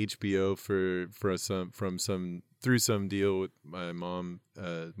got HBO through some deal with my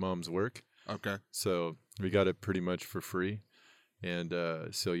mom's work. Okay. So we got it pretty much for free. And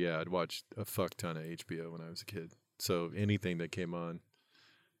so yeah, I'd watched a fuck ton of HBO when I was a kid. So anything that came on.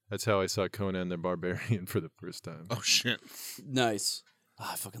 That's how I saw Conan the Barbarian for the first time. Oh shit. Nice. Oh,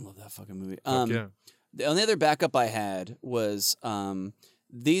 I fucking love that fucking movie. Yeah. The only other backup I had was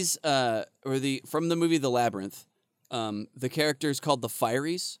these from the movie The Labyrinth. The characters called the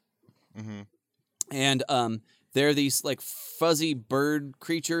Fireys. Mm-hmm. And they're these like fuzzy bird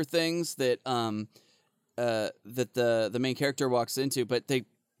creature things that the main character walks into, but they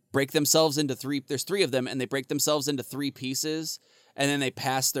break themselves into three. There's three of them, and they break themselves into three pieces, and then they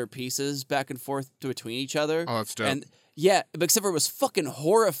pass their pieces back and forth between each other. Oh, that's dope. And yeah, except for it was fucking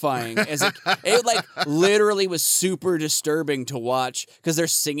horrifying. It like literally was super disturbing to watch because they're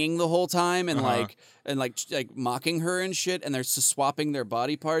singing the whole time and like mocking her and shit, and they're swapping their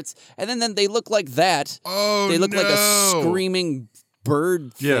body parts, and then they look like that. Oh, they look no. like a screaming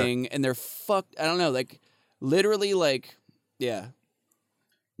bird thing, and they're fucked. I don't know, like literally, like yeah.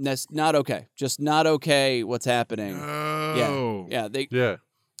 That's not okay. Just not okay. What's happening? Oh. Yeah.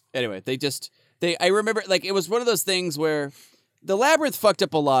 Anyway, I remember like it was one of those things where the Labyrinth fucked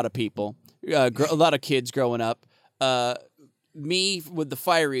up a lot of people, a lot of kids growing up. Me with the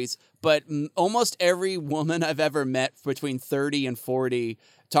Fireys, but almost every woman I've ever met between 30 and 40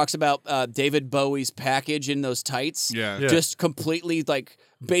 talks about David Bowie's Package in those tights. Yeah. Just completely like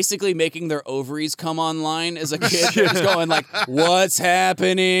basically making their ovaries come online as a kid. Just going like, what's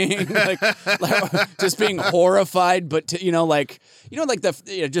happening? like just being horrified, but just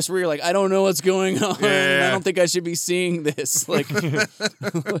where you're like, I don't know what's going on. Yeah. I don't think I should be seeing this.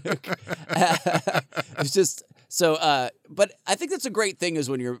 It's just so. But I think that's a great thing is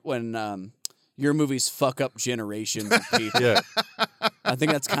when your movies fuck up generations of people. Yeah. I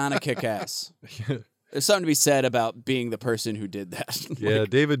think that's kind of kick-ass. There's something to be said about being the person who did that. Yeah,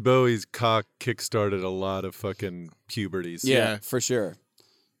 David Bowie's cock kickstarted a lot of fucking puberties. Yeah, for sure.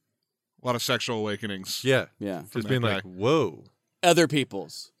 A lot of sexual awakenings. Yeah. Yeah. Just being like, whoa. Other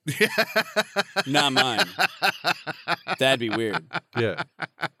people's. Not mine. That'd be weird. Yeah.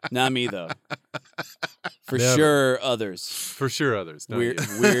 Not me, though. For Never. sure, others. For sure others. Not you.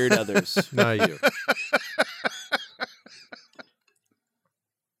 Weird others. Not you.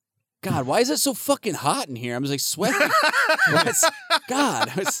 God, why is it so fucking hot in here? I'm just like sweating.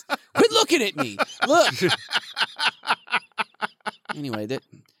 God, quit looking at me. Look. Anyway,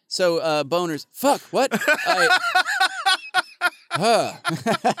 boners. Fuck, what?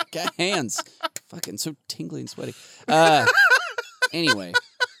 Got hands. Fucking so tingly and sweaty. Anyway.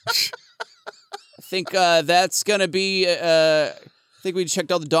 I think that's going to be... I think we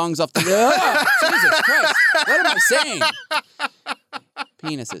checked all the dongs off the... Jesus Christ. What am I saying?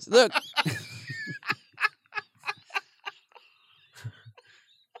 Penises. Look.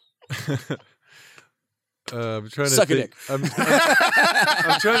 I'm trying to Suck a think. dick. I'm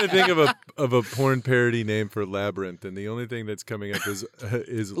trying to think of a porn parody name for Labyrinth, and the only thing that's coming up is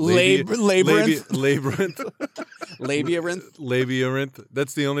Labyrinth? Labyrinth. Labyrinth. Labyrinth.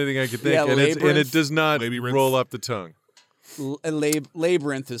 That's the only thing I could think, Yeah, and it does not Labyrinth. roll off the tongue.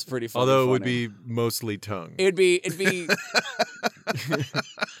 Labyrinth is pretty funny. Although it would be mostly tongue. It'd be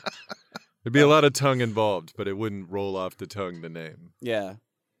There'd be a lot of tongue involved, but it wouldn't roll off the tongue, the name. yeah.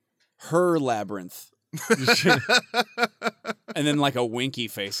 Her labyrinth. And then like a winky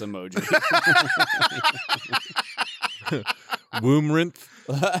face emoji. Wombrinth?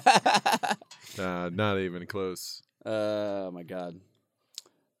 Not even close. Oh my god.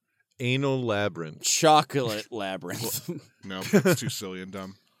 Anal labyrinth. Chocolate labyrinth. No, it's too silly and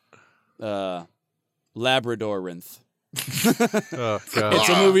dumb. Labradorinth. Oh god. It's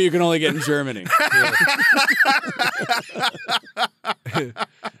a movie you can only get in Germany.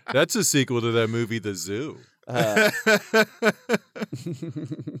 That's a sequel to that movie, The Zoo. And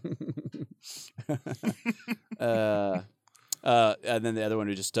then the other one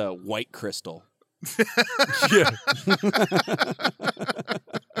was just White Crystal. Yeah.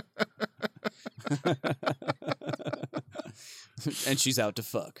 And she's out to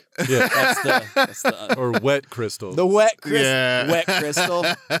fuck. Yeah. That's the Or Wet Crystal. the wet crystal. Yeah. Wet crystal.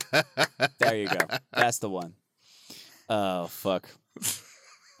 There you go. That's the one. Oh fuck.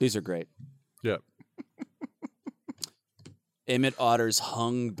 These are great. Yeah. Emmett Otter's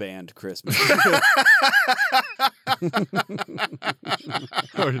Hung Band Christmas.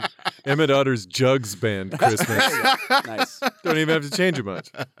 Or Emmett Otter's Jugs Band Christmas. Nice. Don't even have to change it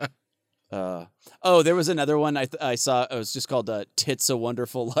much. There was another one I saw. It was just called "Tits a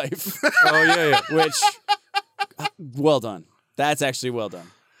Wonderful Life," Oh yeah. which well done. That's actually well done.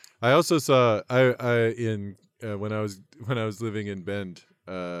 I also saw when I was living in Bend,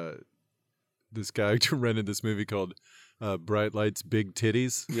 this guy rented this movie called Bright Lights, Big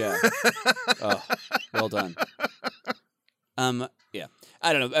Titties. Yeah. Oh, well done. Yeah.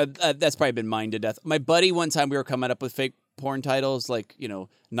 I don't know. That's probably been mine to death. My buddy, one time we were coming up with fake porn titles like,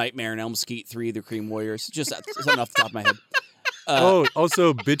 Nightmare on Elm Street 3, The Cream Warriors. Just something off the top of my head.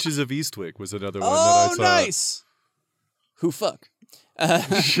 Also Bitches of Eastwick was another one that I saw. Nice. Who fuck?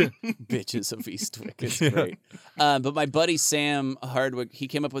 Bitches of Eastwick is great. But my buddy Sam Hardwick, he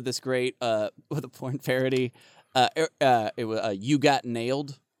came up with this great with a porn parody. It was You Got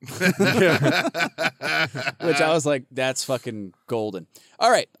Nailed. Which I was like, that's fucking golden.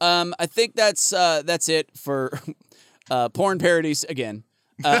 All right. I think that's it for porn parodies again.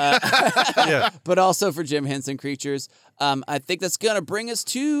 Yeah. But also for Jim Henson Creatures. I think that's gonna bring us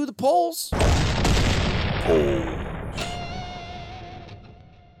to the polls.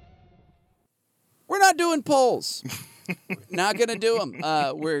 We're not doing polls. Not gonna do them.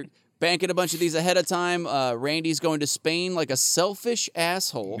 We're banking a bunch of these ahead of time. Randy's going to Spain like a selfish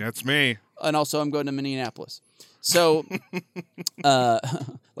asshole. That's me. And also I'm going to Minneapolis. So,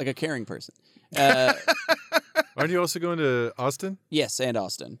 like a caring person. Aren't you also going to Austin? Yes, and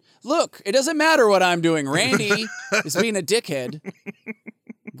Austin. Look, it doesn't matter what I'm doing. Randy is being a dickhead,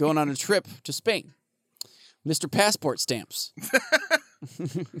 going on a trip to Spain. Mr. Passport Stamps.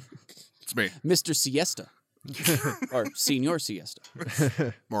 It's me. Mr. Siesta. Or Senor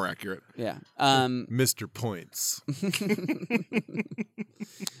Siesta. More accurate. Yeah. Mr. Points.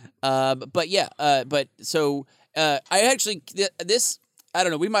 I actually, this, I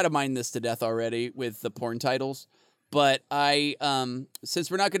don't know, we might have mined this to death already with the porn titles, but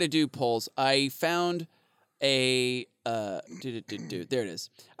since we're not going to do polls, I found there it is.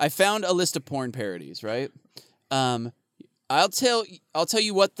 I found a list of porn parodies, right? I'll tell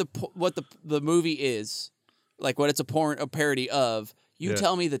you what the movie is, like what it's a parody of. You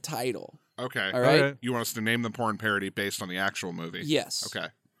tell me the title. Okay. All right. Okay. You want us to name the porn parody based on the actual movie? Yes. Okay.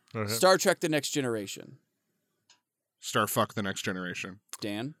 Star Trek: The Next Generation. Starfuck the Next Generation.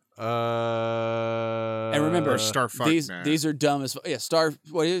 Dan. And And remember, Or Starfuck. these are dumb as yeah.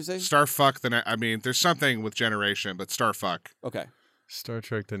 What did you say? Starfuck I mean, there's something with generation, but Starfuck. Okay. Star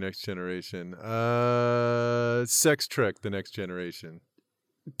Trek: The Next Generation. Sex Trek: The Next Generation.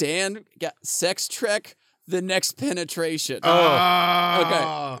 Dan got Sex Trek: The Next Penetration.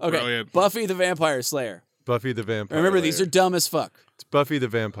 Oh, Okay. Brilliant. Buffy the Vampire Slayer. Buffy the Vampire Remember, Layer. these are dumb as fuck. It's Buffy the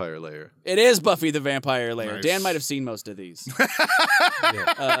Vampire Layer. It is Buffy the Vampire Layer. Nice. Dan might have seen most of these. Yeah.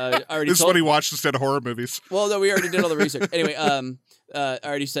 I already This is told. what he watched instead of horror movies. Well, no, we already did all the research. Anyway, I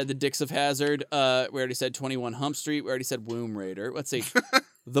already said the Dicks of Hazzard. We already said 21 Hump Street. We already said Womb Raider. Let's see.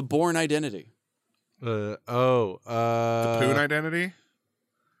 The Bourne Identity. The Poon Identity?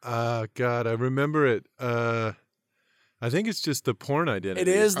 God, I remember it. I think it's just the Porn Identity. It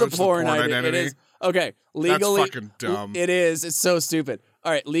is Oh, the it's the porn Porn identity. It Identity? is. Okay, legally. That's fucking dumb. It is. It's so stupid.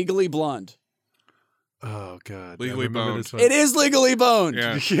 All right, Legally Blonde. Oh God, Legally I remember Boned. this one. It is Legally Boned.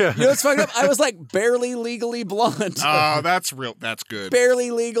 Yeah. Yeah. You know what's fucked up? I was like barely Legally Blonde. Oh, that's real. That's good. Barely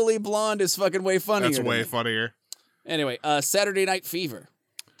Legally Blonde is fucking way funnier. That's to way me. funnier. Anyway, Saturday Night Fever.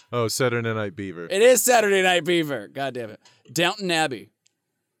 Oh, Saturday Night Beaver. It is Saturday Night Fever. God damn it. Downton Abbey.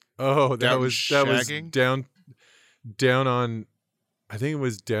 Oh, that Down was shagging? down on. I think it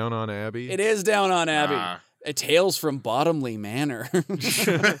was Down on Abbey. It is Down on Abbey. Ah. Tales from Bottomley Manor.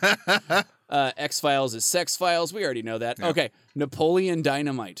 X-Files is Sex Files. We already know that. Yeah. Okay, Napoleon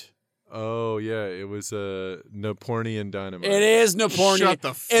Dynamite. Oh yeah, it was Napoleon Dynamite. It is Napoleon. Shut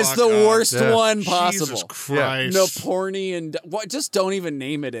the It's fuck the up. worst Yeah. one possible. Jesus Christ. Napoleon. What? Just don't even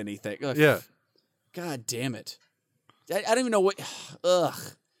name it anything. Ugh. Yeah. God damn it. I don't even know what. Ugh.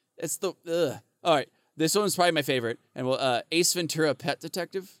 It's the. Ugh. All right. This one's probably my favorite. And we'll Ace Ventura: Pet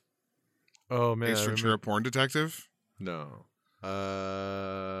Detective. Oh man, Ace I Ventura Porn Detective? No.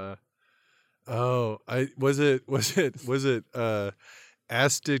 Oh, was it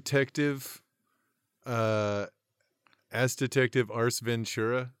Ass Detective Ars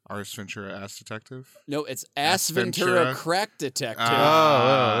Ventura? Ars Ventura Ass Detective? No, it's Ass Ace Ventura, Ventura? Crack Detective.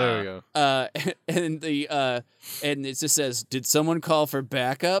 Oh, there we go. And it just says, "Did someone call for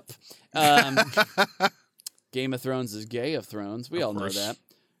backup?" Game of Thrones is Gay of Thrones. We all know course. that.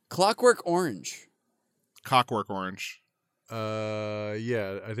 Clockwork Orange. Cockwork Orange.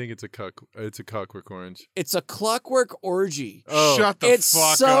 Yeah, I think it's a Cockwork Orange. It's a Clockwork Orgy. Oh, Shut the It's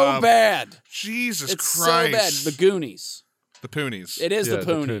fuck so up. bad. Jesus It's Christ. so bad. The Goonies. The Poonies. It is yeah, the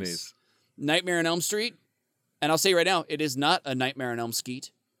Poonies. Nightmare on Elm Street. And I'll say right now, it is not a Nightmare on Elm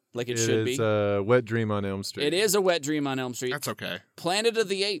Street like it should be. It's a Wet Dream on Elm Street. It is a Wet Dream on Elm Street. That's okay. Planet of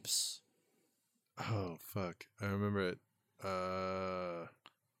the Apes. Oh fuck, I remember it.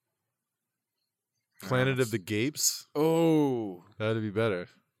 Planet of the Gapes. Oh. That'd be better.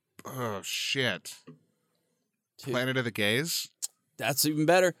 Oh, shit. Dude, Planet of the Gays? that's even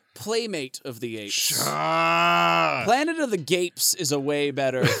better. Playmate of the Apes. Shut. Planet of the Gapes is a way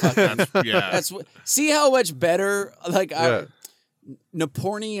better. Fucking, Yeah. that's see how much better. Like Yeah.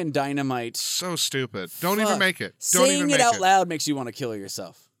 Napoleon Dynamite. So stupid. Don't Fuck. even make it. Don't Saying even it make out loud makes you want to kill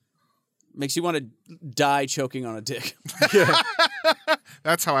yourself. Makes you want to die choking on a dick.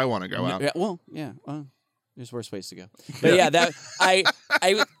 That's how I want to go out. Yeah, well, there's worse ways to go. But yeah, that I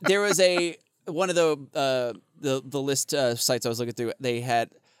there was one of the list sites I was looking through. They had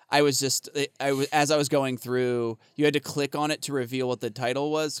as I was going through, you had to click on it to reveal what the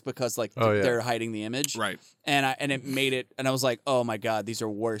title was because they're hiding the image. Right. And it made it, and I was like, oh my god, these are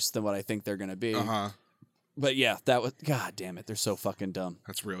worse than what I think they're gonna be. Uh-huh. But yeah, that was god damn it, they're so fucking dumb.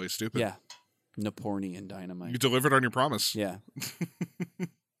 That's really stupid. Yeah, Napoleon Dynamite. You delivered on your promise. Yeah. All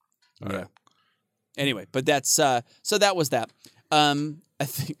Yeah. right. Anyway, but that's so that was that. I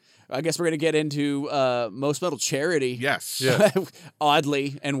think I guess we're gonna get into most metal charity. Yes. Yeah.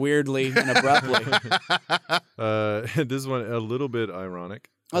 Oddly and weirdly and abruptly. This one a little bit ironic.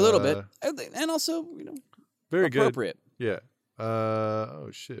 A little bit, and also very appropriate. Good. Yeah. Oh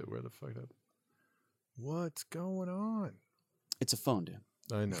shit! Where the fuck up? What's going on? It's a phone, Dan.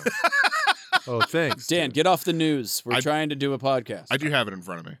 I know. Oh, thanks, Dan. Get off the news. We're trying to do a podcast. I do have it in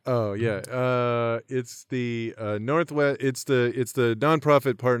front of me. Oh yeah. It's the Northwest. It's the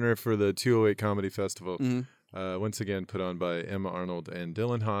nonprofit partner for the 208 Comedy Festival. Mm-hmm. Once again, put on by Emma Arnold and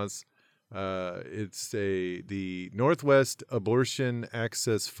Dylan Haas. It's the Northwest Abortion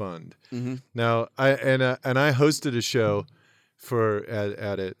Access Fund. Mm-hmm. Now, I hosted a show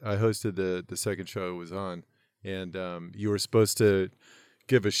at it. I hosted the second show I was on, and you were supposed to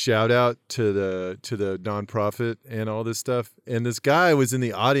give a shout out to the nonprofit and all this stuff. And this guy was in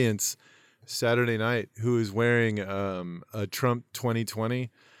the audience Saturday night who was wearing a Trump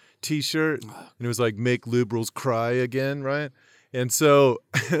 2020 T-shirt, and it was like "Make liberals cry again," right? And so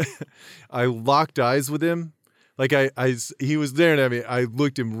I locked eyes with him. Like he was there, and I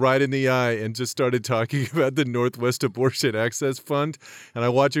looked him right in the eye and just started talking about the Northwest Abortion Access Fund. And I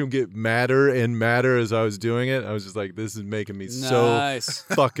watched him get madder and madder as I was doing it. I was just like, this is making me so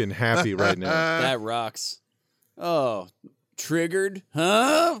fucking happy right now. That rocks. Oh, triggered,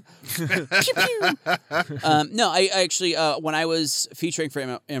 huh? Pew, pew. No, I actually, when I was featuring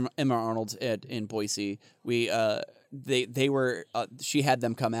for Emma Arnold in Boise, they were she had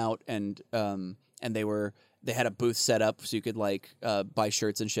them come out and they had a booth set up so you could buy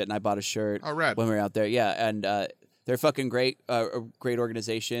shirts and shit, and I bought a shirt when we were out there. Yeah, and they're fucking great, a great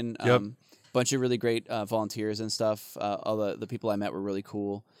organization. Yep. Bunch of really great volunteers and stuff. All the people I met were really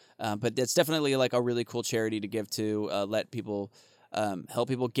cool. But it's definitely like a really cool charity to give to, let people help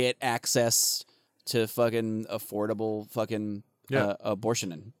people get access to fucking affordable fucking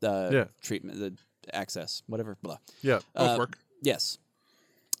abortion and treatment, the access, whatever. Blah. Yeah. Both work. Yes.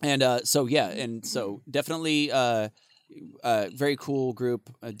 And so definitely very cool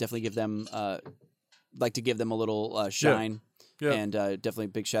group. Definitely give them like to give them a little shine. Yeah. And definitely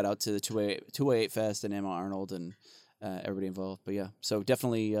big shout out to the 208 Fest and Emma Arnold and everybody involved. But yeah, so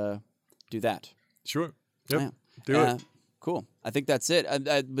definitely do that. Sure. Yep. Yeah. Do it. Cool. I think that's it.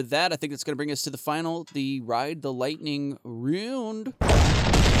 With that, I think it's going to bring us to the Ride the Lightning round.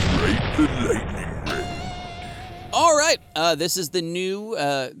 Ride the Lightning round. All right. This is the new,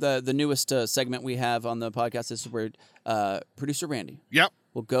 the newest segment we have on the podcast. This is where producer Randy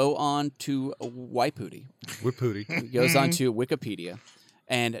will go on to Wipooty. He goes on to Wikipedia,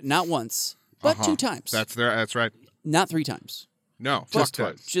 and not once, but 2 times. That's right. Not 3 times. No, just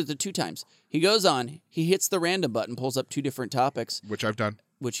twice. Just the 2 times. He goes on. He hits the random button, pulls up 2 different topics, which I've done,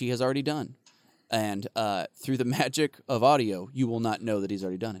 which he has already done. And through the magic of audio, you will not know that he's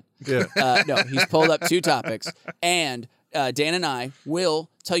already done it. Yeah. No, he's pulled up 2 topics, and Dan and I will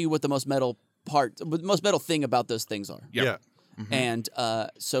tell you what the most metal thing about those things are. Yep. Yeah. Mm-hmm. And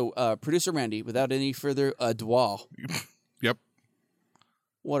so, producer Randy, without any further ado, Yep.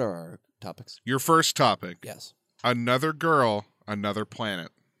 What are our topics? Your first topic. Yes. Another girl, another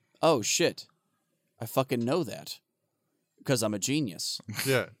planet. Oh shit! I fucking know that because I'm a genius.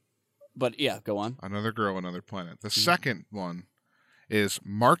 Yeah. But yeah, go on. Another girl, another planet. The second one is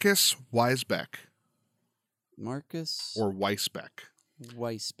Marcus Weisbeck. Marcus or Weisbeck.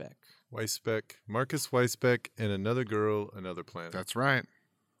 Weisbeck. Marcus Weisbeck and Another Girl, Another Planet. That's right.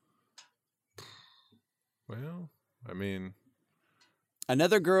 Well, I mean,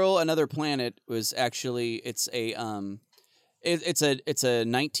 Another Girl, Another Planet was actually it's a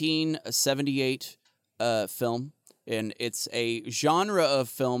 1978 film, and it's a genre of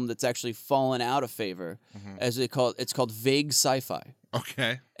film that's actually fallen out of favor, as they call it. It's called vague sci-fi.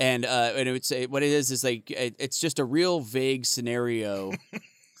 Okay. And it would say what it is like it's just a real vague scenario.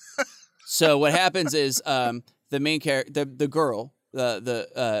 So what happens is the main character, the girl,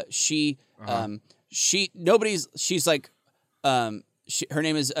 she's like her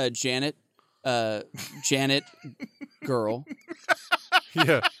name is Janet girl.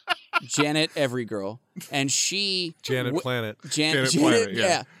 Yeah. Janet every girl, and she Janet Planet. Janet Planet,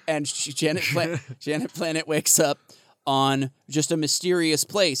 yeah. And Janet Planet wakes up on just a mysterious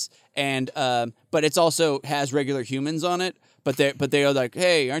place, and but it's also has regular humans on it, but they are like,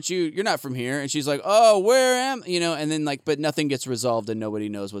 hey, you're not from here, and she's like, oh, where am and then but nothing gets resolved and nobody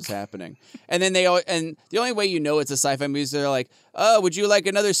knows what's happening, and then and the only way it's a sci-fi movie is they're like, oh, would you like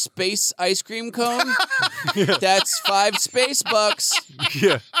another space ice cream cone? Yeah. That's $5.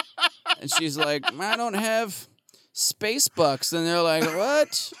 Yeah. And she's like, I don't have space bucks. And they're like,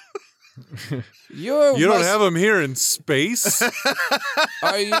 what? You don't have them here in space?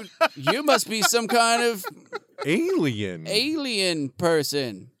 Are you? You must be some kind of alien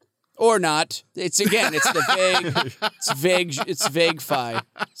person. Or not. It's the vague. It's vague. It's vague-fi.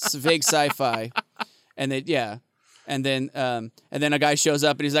 It's vague sci-fi. And then a guy shows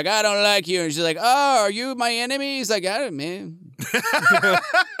up and he's like, I don't like you. And she's like, oh, are you my enemy? He's like, I don't know.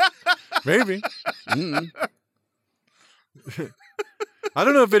 Maybe. Mm. I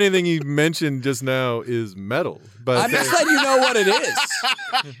don't know if anything you mentioned just now is metal, but I'm just letting you know what it is.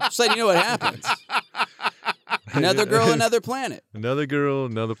 Just letting you know what happens. Another girl, another planet. Another girl,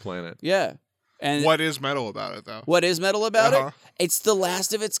 another planet. Yeah. And what is metal about it, though? What is metal about it? It's the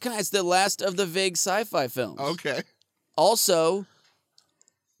last of its kind. It's the last of the vague sci-fi films. Okay. Also,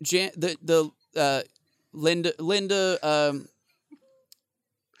 Linda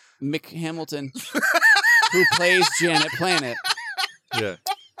McHamilton, who plays Janet Planet. Yeah.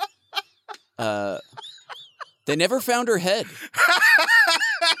 They never found her head.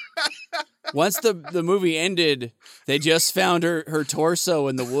 Once the movie ended, they just found her torso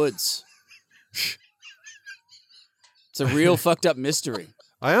in the woods. It's a real fucked up mystery.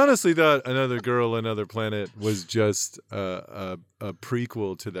 I honestly thought Another Girl, Another Planet was just a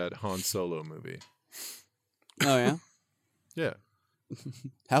prequel to that Han Solo movie. Oh, yeah? Yeah.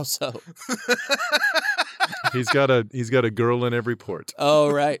 How so? He's got a girl in every port. Oh,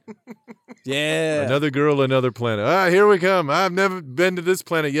 right. Yeah. Another girl, another planet. Ah, here we come. I've never been to this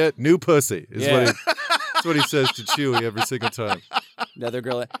planet yet. New pussy is that's what he says to Chewie every single time. Another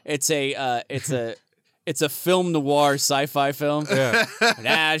girl. It's a film noir sci-fi film. Yeah.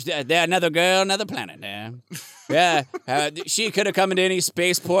 Another girl, another planet. Yeah. She could have come into any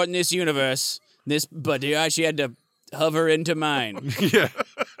spaceport in this universe. But she had to hover into mine. Yeah.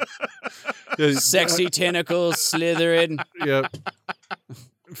 Sexy tentacles slithering. Yep.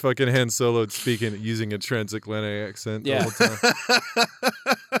 Fucking Han Solo using a transatlantic accent the whole time.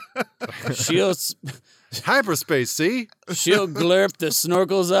 She'll hyperspace, see? She'll glurp the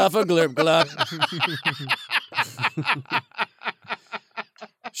snorkels off a glurp glop.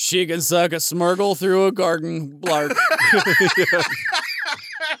 She can suck a smurgle through a garden blark.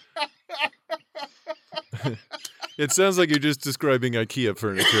 It sounds like you're just describing IKEA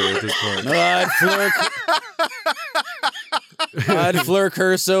furniture at this point. I'd flirk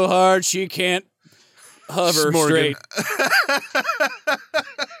her so hard she can't hover straight.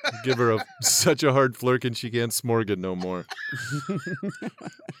 Give her such a hard flirkin' she can't smorgan no more.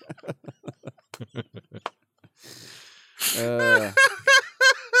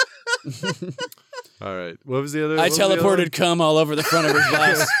 All right. What was the other? I teleported cum all over the front of his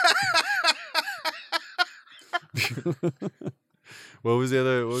blouse. What was the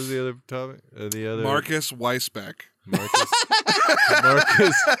other topic? Marcus Weisbeck.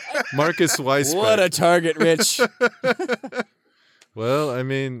 Marcus Weisbeck. What a target, Rich. Well, I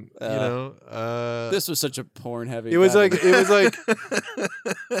mean, this was such a porn heavy. It was like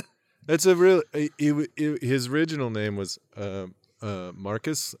that's a real. His original name was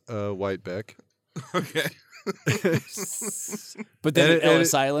Marcus Whitebeck. Okay. But then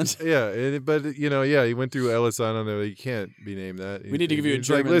Ellis Island. Yeah, but he went through Ellis Island. He can't be named that. We need to give you a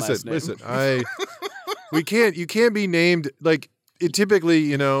German last name. Listen, you can't be named like it.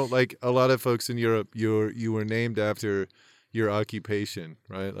 Typically, like a lot of folks in Europe, you were named after your occupation,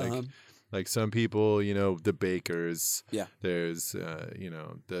 right? Like some people, the bakers. Yeah. There's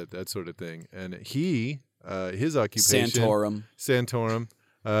that sort of thing, and his occupation Santorum.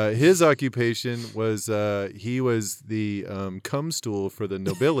 His occupation was he was the cum stool for the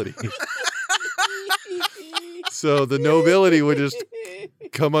nobility. So the nobility would just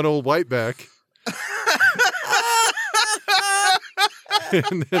come on old Whiteback.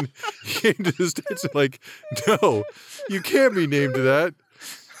 And then he came to the States like, no, you can't be named that.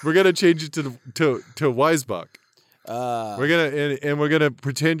 We're gonna change it to Weisbach. We're gonna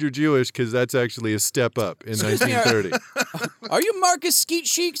pretend you're Jewish because that's actually a step up in 1930. Are you Marcus Skeet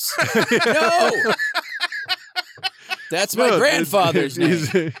Cheeks? No, that's my grandfather's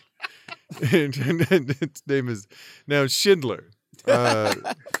name. His name is now Schindler.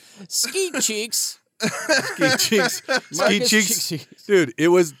 Skeet Cheeks. Skeet Cheeks. Skeet Cheeks. Dude,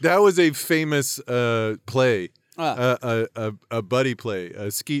 that was a famous play. A buddy play,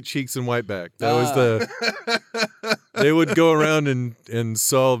 Skeet Cheeks and Whiteback. That was they would go around and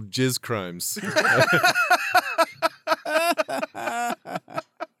solve jizz crimes.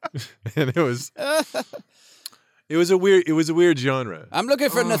 And it was a weird genre. I'm looking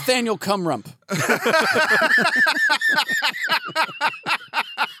for Nathaniel Cumrump.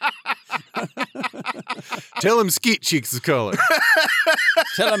 Tell him Skeet Cheeks is calling.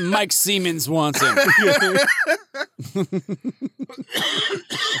 Tell him Mike Siemens wants him.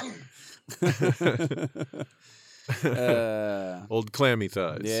 Old clammy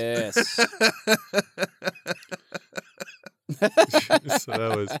thighs. Yes.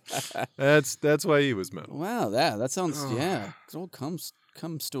 So that's why he was metal. Wow, that sounds It's old cum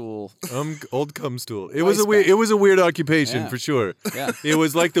stool. Old cum stool. It Voice was a weird occupation for sure. Yeah. It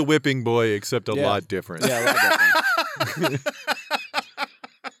was like the whipping boy, except a lot different. Yeah, a lot different.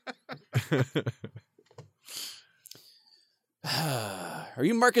 Are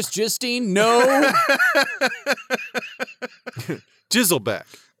you Marcus Justine? No. Jizzleback.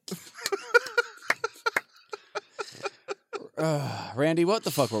 Randy, what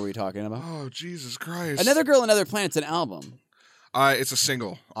the fuck were we talking about? Oh, Jesus Christ. Another Girl, Another Planet's an album. It's a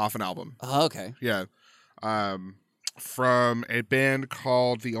single off an album. Oh, okay. Yeah. From a band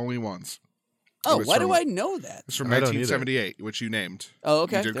called The Only Ones. Oh, why do I know that? It's from I don't 1978, which you named. Oh,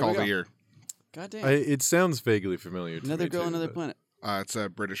 okay. You did There call we go. the year. God damn. It sounds vaguely familiar to Another me, Girl, too, Another but- Planet. It's a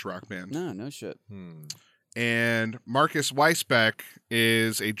British rock band. No shit. And Marcus Weisbeck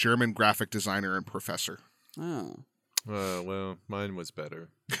is a German graphic designer and professor. Oh. Well, mine was better.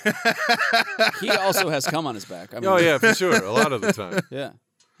 He also has cum on his back. I mean, Oh, yeah, for sure. A lot of the time. Yeah.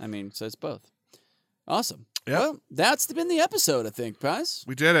 I mean, so it's both. Awesome. Yeah. Well, that's been the episode, I think, guys.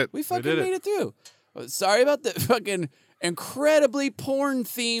 We did it. We fucking did it. made it through. Sorry about the fucking incredibly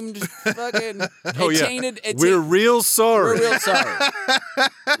porn-themed fucking... Oh, yeah. tainted, We're real sorry. We're real sorry.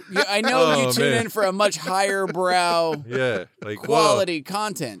 I know you Oh, tune man. in for a much higher brow Yeah. Like, quality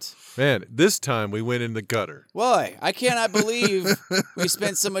content. whoa. Man, this time we went in the gutter. Why? I cannot believe we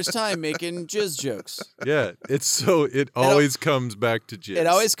spent so much time making jizz jokes. Yeah. It always comes back to jizz. It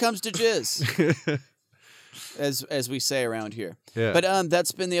always comes to jizz, as we say around here. Yeah. But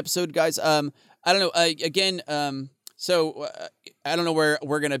that's been the episode, guys. I don't know. Again, so I don't know where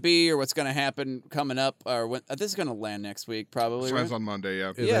we're gonna be or what's gonna happen coming up, or when this is gonna land next week, probably. This Right? lands on Monday,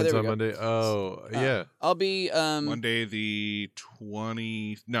 yeah. It Yeah, ends there we on go. Monday. Oh, yeah. I'll be Monday the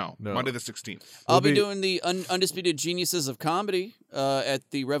 20th. No, No. Monday the 16th. I'll be be- doing the Undisputed Geniuses of Comedy at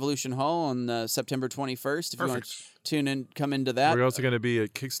the Revolution Hall on September 21st. If you want to Perfect. tune in, come into that. We're also going to be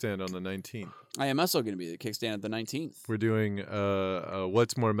at Kickstand on the 19th. I am also going to be at Kickstand at the 19th. We're doing a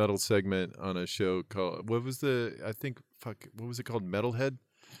What's More Metal segment on a show called, what was it called? Metalhead?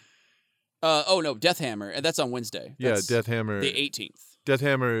 Oh no, Death Hammer. That's on Wednesday. That's Death Hammer. the 18th. Death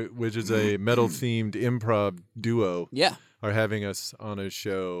Hammer, which is a metal-themed improv duo, Yeah. are having us on a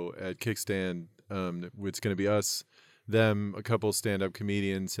show at Kickstand. It's going to be us, them, a couple stand-up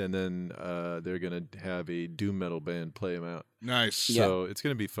comedians, and then they're going to have a doom metal band play them out. Nice. Yeah. So it's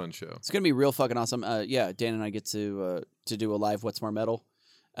going to be a fun show. It's gonna be real fucking awesome. Yeah, Dan and I get to do a live What's More Metal.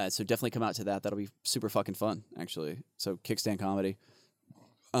 So definitely come out to that. That'll be super fucking fun, actually. So Kickstand Comedy.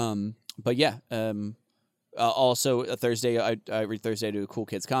 But yeah, also a Thursday, I every Thursday I do a Cool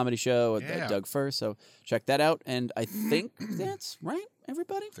Kids Comedy show with Yeah. Doug First. So check that out. And I think that's right,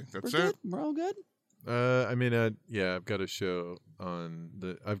 everybody. I think that's We're it. good. We're all good. I've got a show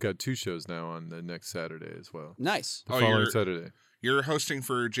I've got 2 shows now on the next Saturday as well. Nice. The Oh, following you're- Saturday. You're hosting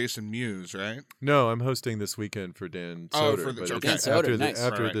for Jason Mewes, right? No, I'm hosting this weekend for Dan Oh, Soder. for the- but okay. Dan it's Soder, after, nice.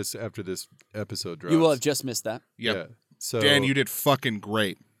 after Right. this episode drops. You will have just missed that. Yep. Yeah. So Dan, you did fucking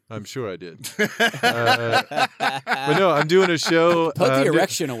great. I'm sure I did. But no, I'm doing a show. Put the I'm do-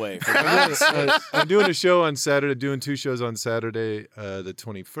 erection away. For God's sake. I'm doing a show on Saturday. Doing 2 shows on Saturday, the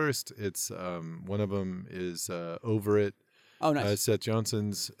 21st. It's one of them is Over It, Oh, nice. Seth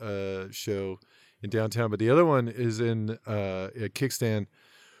Johnson's show in downtown, but the other one is in a Kickstand,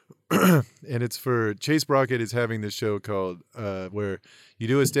 and it's for Chase Brockett is having this show called where you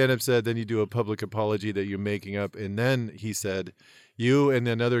do a stand-up set, then you do a public apology that you're making up, and then he said you and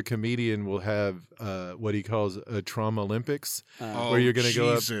another comedian will have what he calls a trauma Olympics, where you're going to go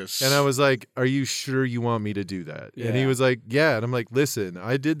up. Jesus. And I was like, are you sure you want me to do that? And he Yeah. was like, yeah. And I'm like, listen,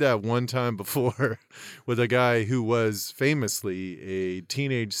 I did that one time before with a guy who was famously a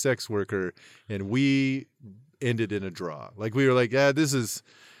teenage sex worker, and we ended in a draw. Like, we were like, yeah,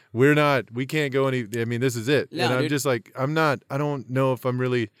 we can't go any, I mean, this is it. No, and I'm dude. just like, I don't know if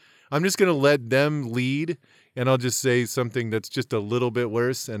I'm just going to let them lead, and I'll just say something that's just a little bit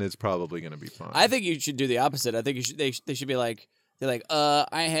worse, and it's probably going to be fine. I think you should do the opposite. I think you should. They should be like, they're like,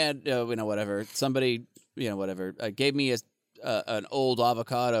 I had, whatever. Somebody, whatever, gave me an old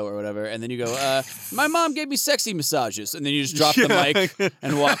avocado or whatever, and then you go, my mom gave me sexy massages, and then you just drop the mic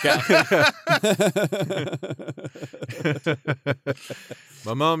and walk out.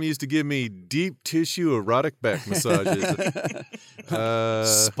 My mom used to give me deep tissue erotic back massages.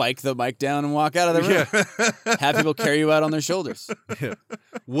 Spike the mic down and walk out of the room. Yeah. Have people carry you out on their shoulders. Yeah.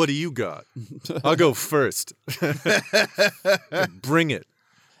 What do you got? I'll go first. Bring it.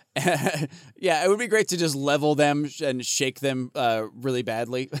 Yeah, it would be great to just level them and shake them really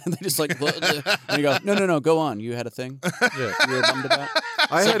badly. And they just like, and you go, no, go on. You had a thing. Yeah. You were bummed about.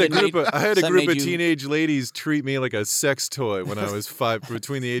 I had a group of teenage ladies treat me like a sex toy when I was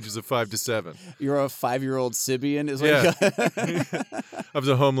between the ages of 5 to 7. You're a 5-year-old Sibian, is what Yeah. you got? I was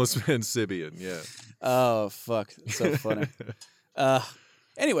a homeless man Sibian. Yeah. Oh fuck, that's so funny.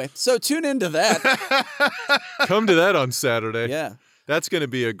 Anyway, so tune into that. Come to that on Saturday. Yeah. That's gonna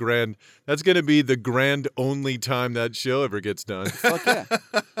be the grand only time that show ever gets done. Fuck yeah.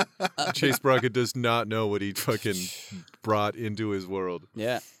 Chase Brockett does not know what he fucking brought into his world.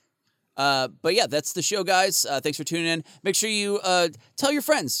 Yeah. But yeah, that's the show, guys. Thanks for tuning in. Make sure you tell your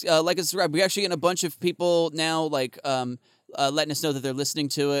friends, like and subscribe. We're actually getting a bunch of people now, like letting us know that they're listening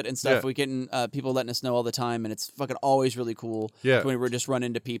to it and stuff. Yeah. We getting people letting us know all the time, and it's fucking always really cool. Yeah. When we're just running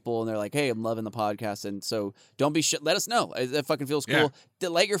into people and they're like, "Hey, I'm loving the podcast," and so don't be let us know. That fucking feels cool. Yeah.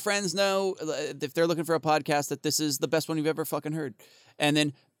 Let your friends know if they're looking for a podcast that this is the best one you've ever fucking heard, and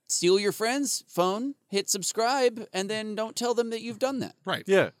then steal your friend's phone, hit subscribe, and then don't tell them that you've done that. Right.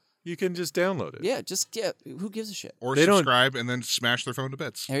 Yeah. You can just download it. Yeah, who gives a shit? Or They don't- subscribe and then smash their phone to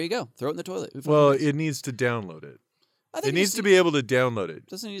bits. There you go. Throw it in the toilet. Who fucking Well, cares? it needs to download it. I think It needs to be able to download it.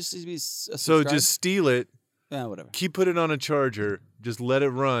 Doesn't it just need to be So just steal it, whatever. keep it on a charger, just let it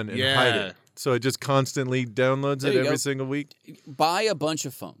run and Yeah. hide it. So it just constantly downloads There it you every go. single week. Buy a bunch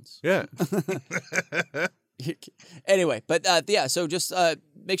of phones. Yeah. Anyway, but yeah, so just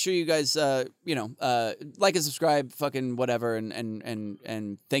make sure you guys like and subscribe, fucking whatever,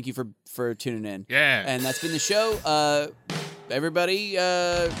 and thank you for tuning in. Yeah. And that's been the show. Everybody,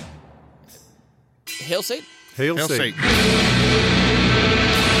 hail Satan. Hail Hail Satan. Satan.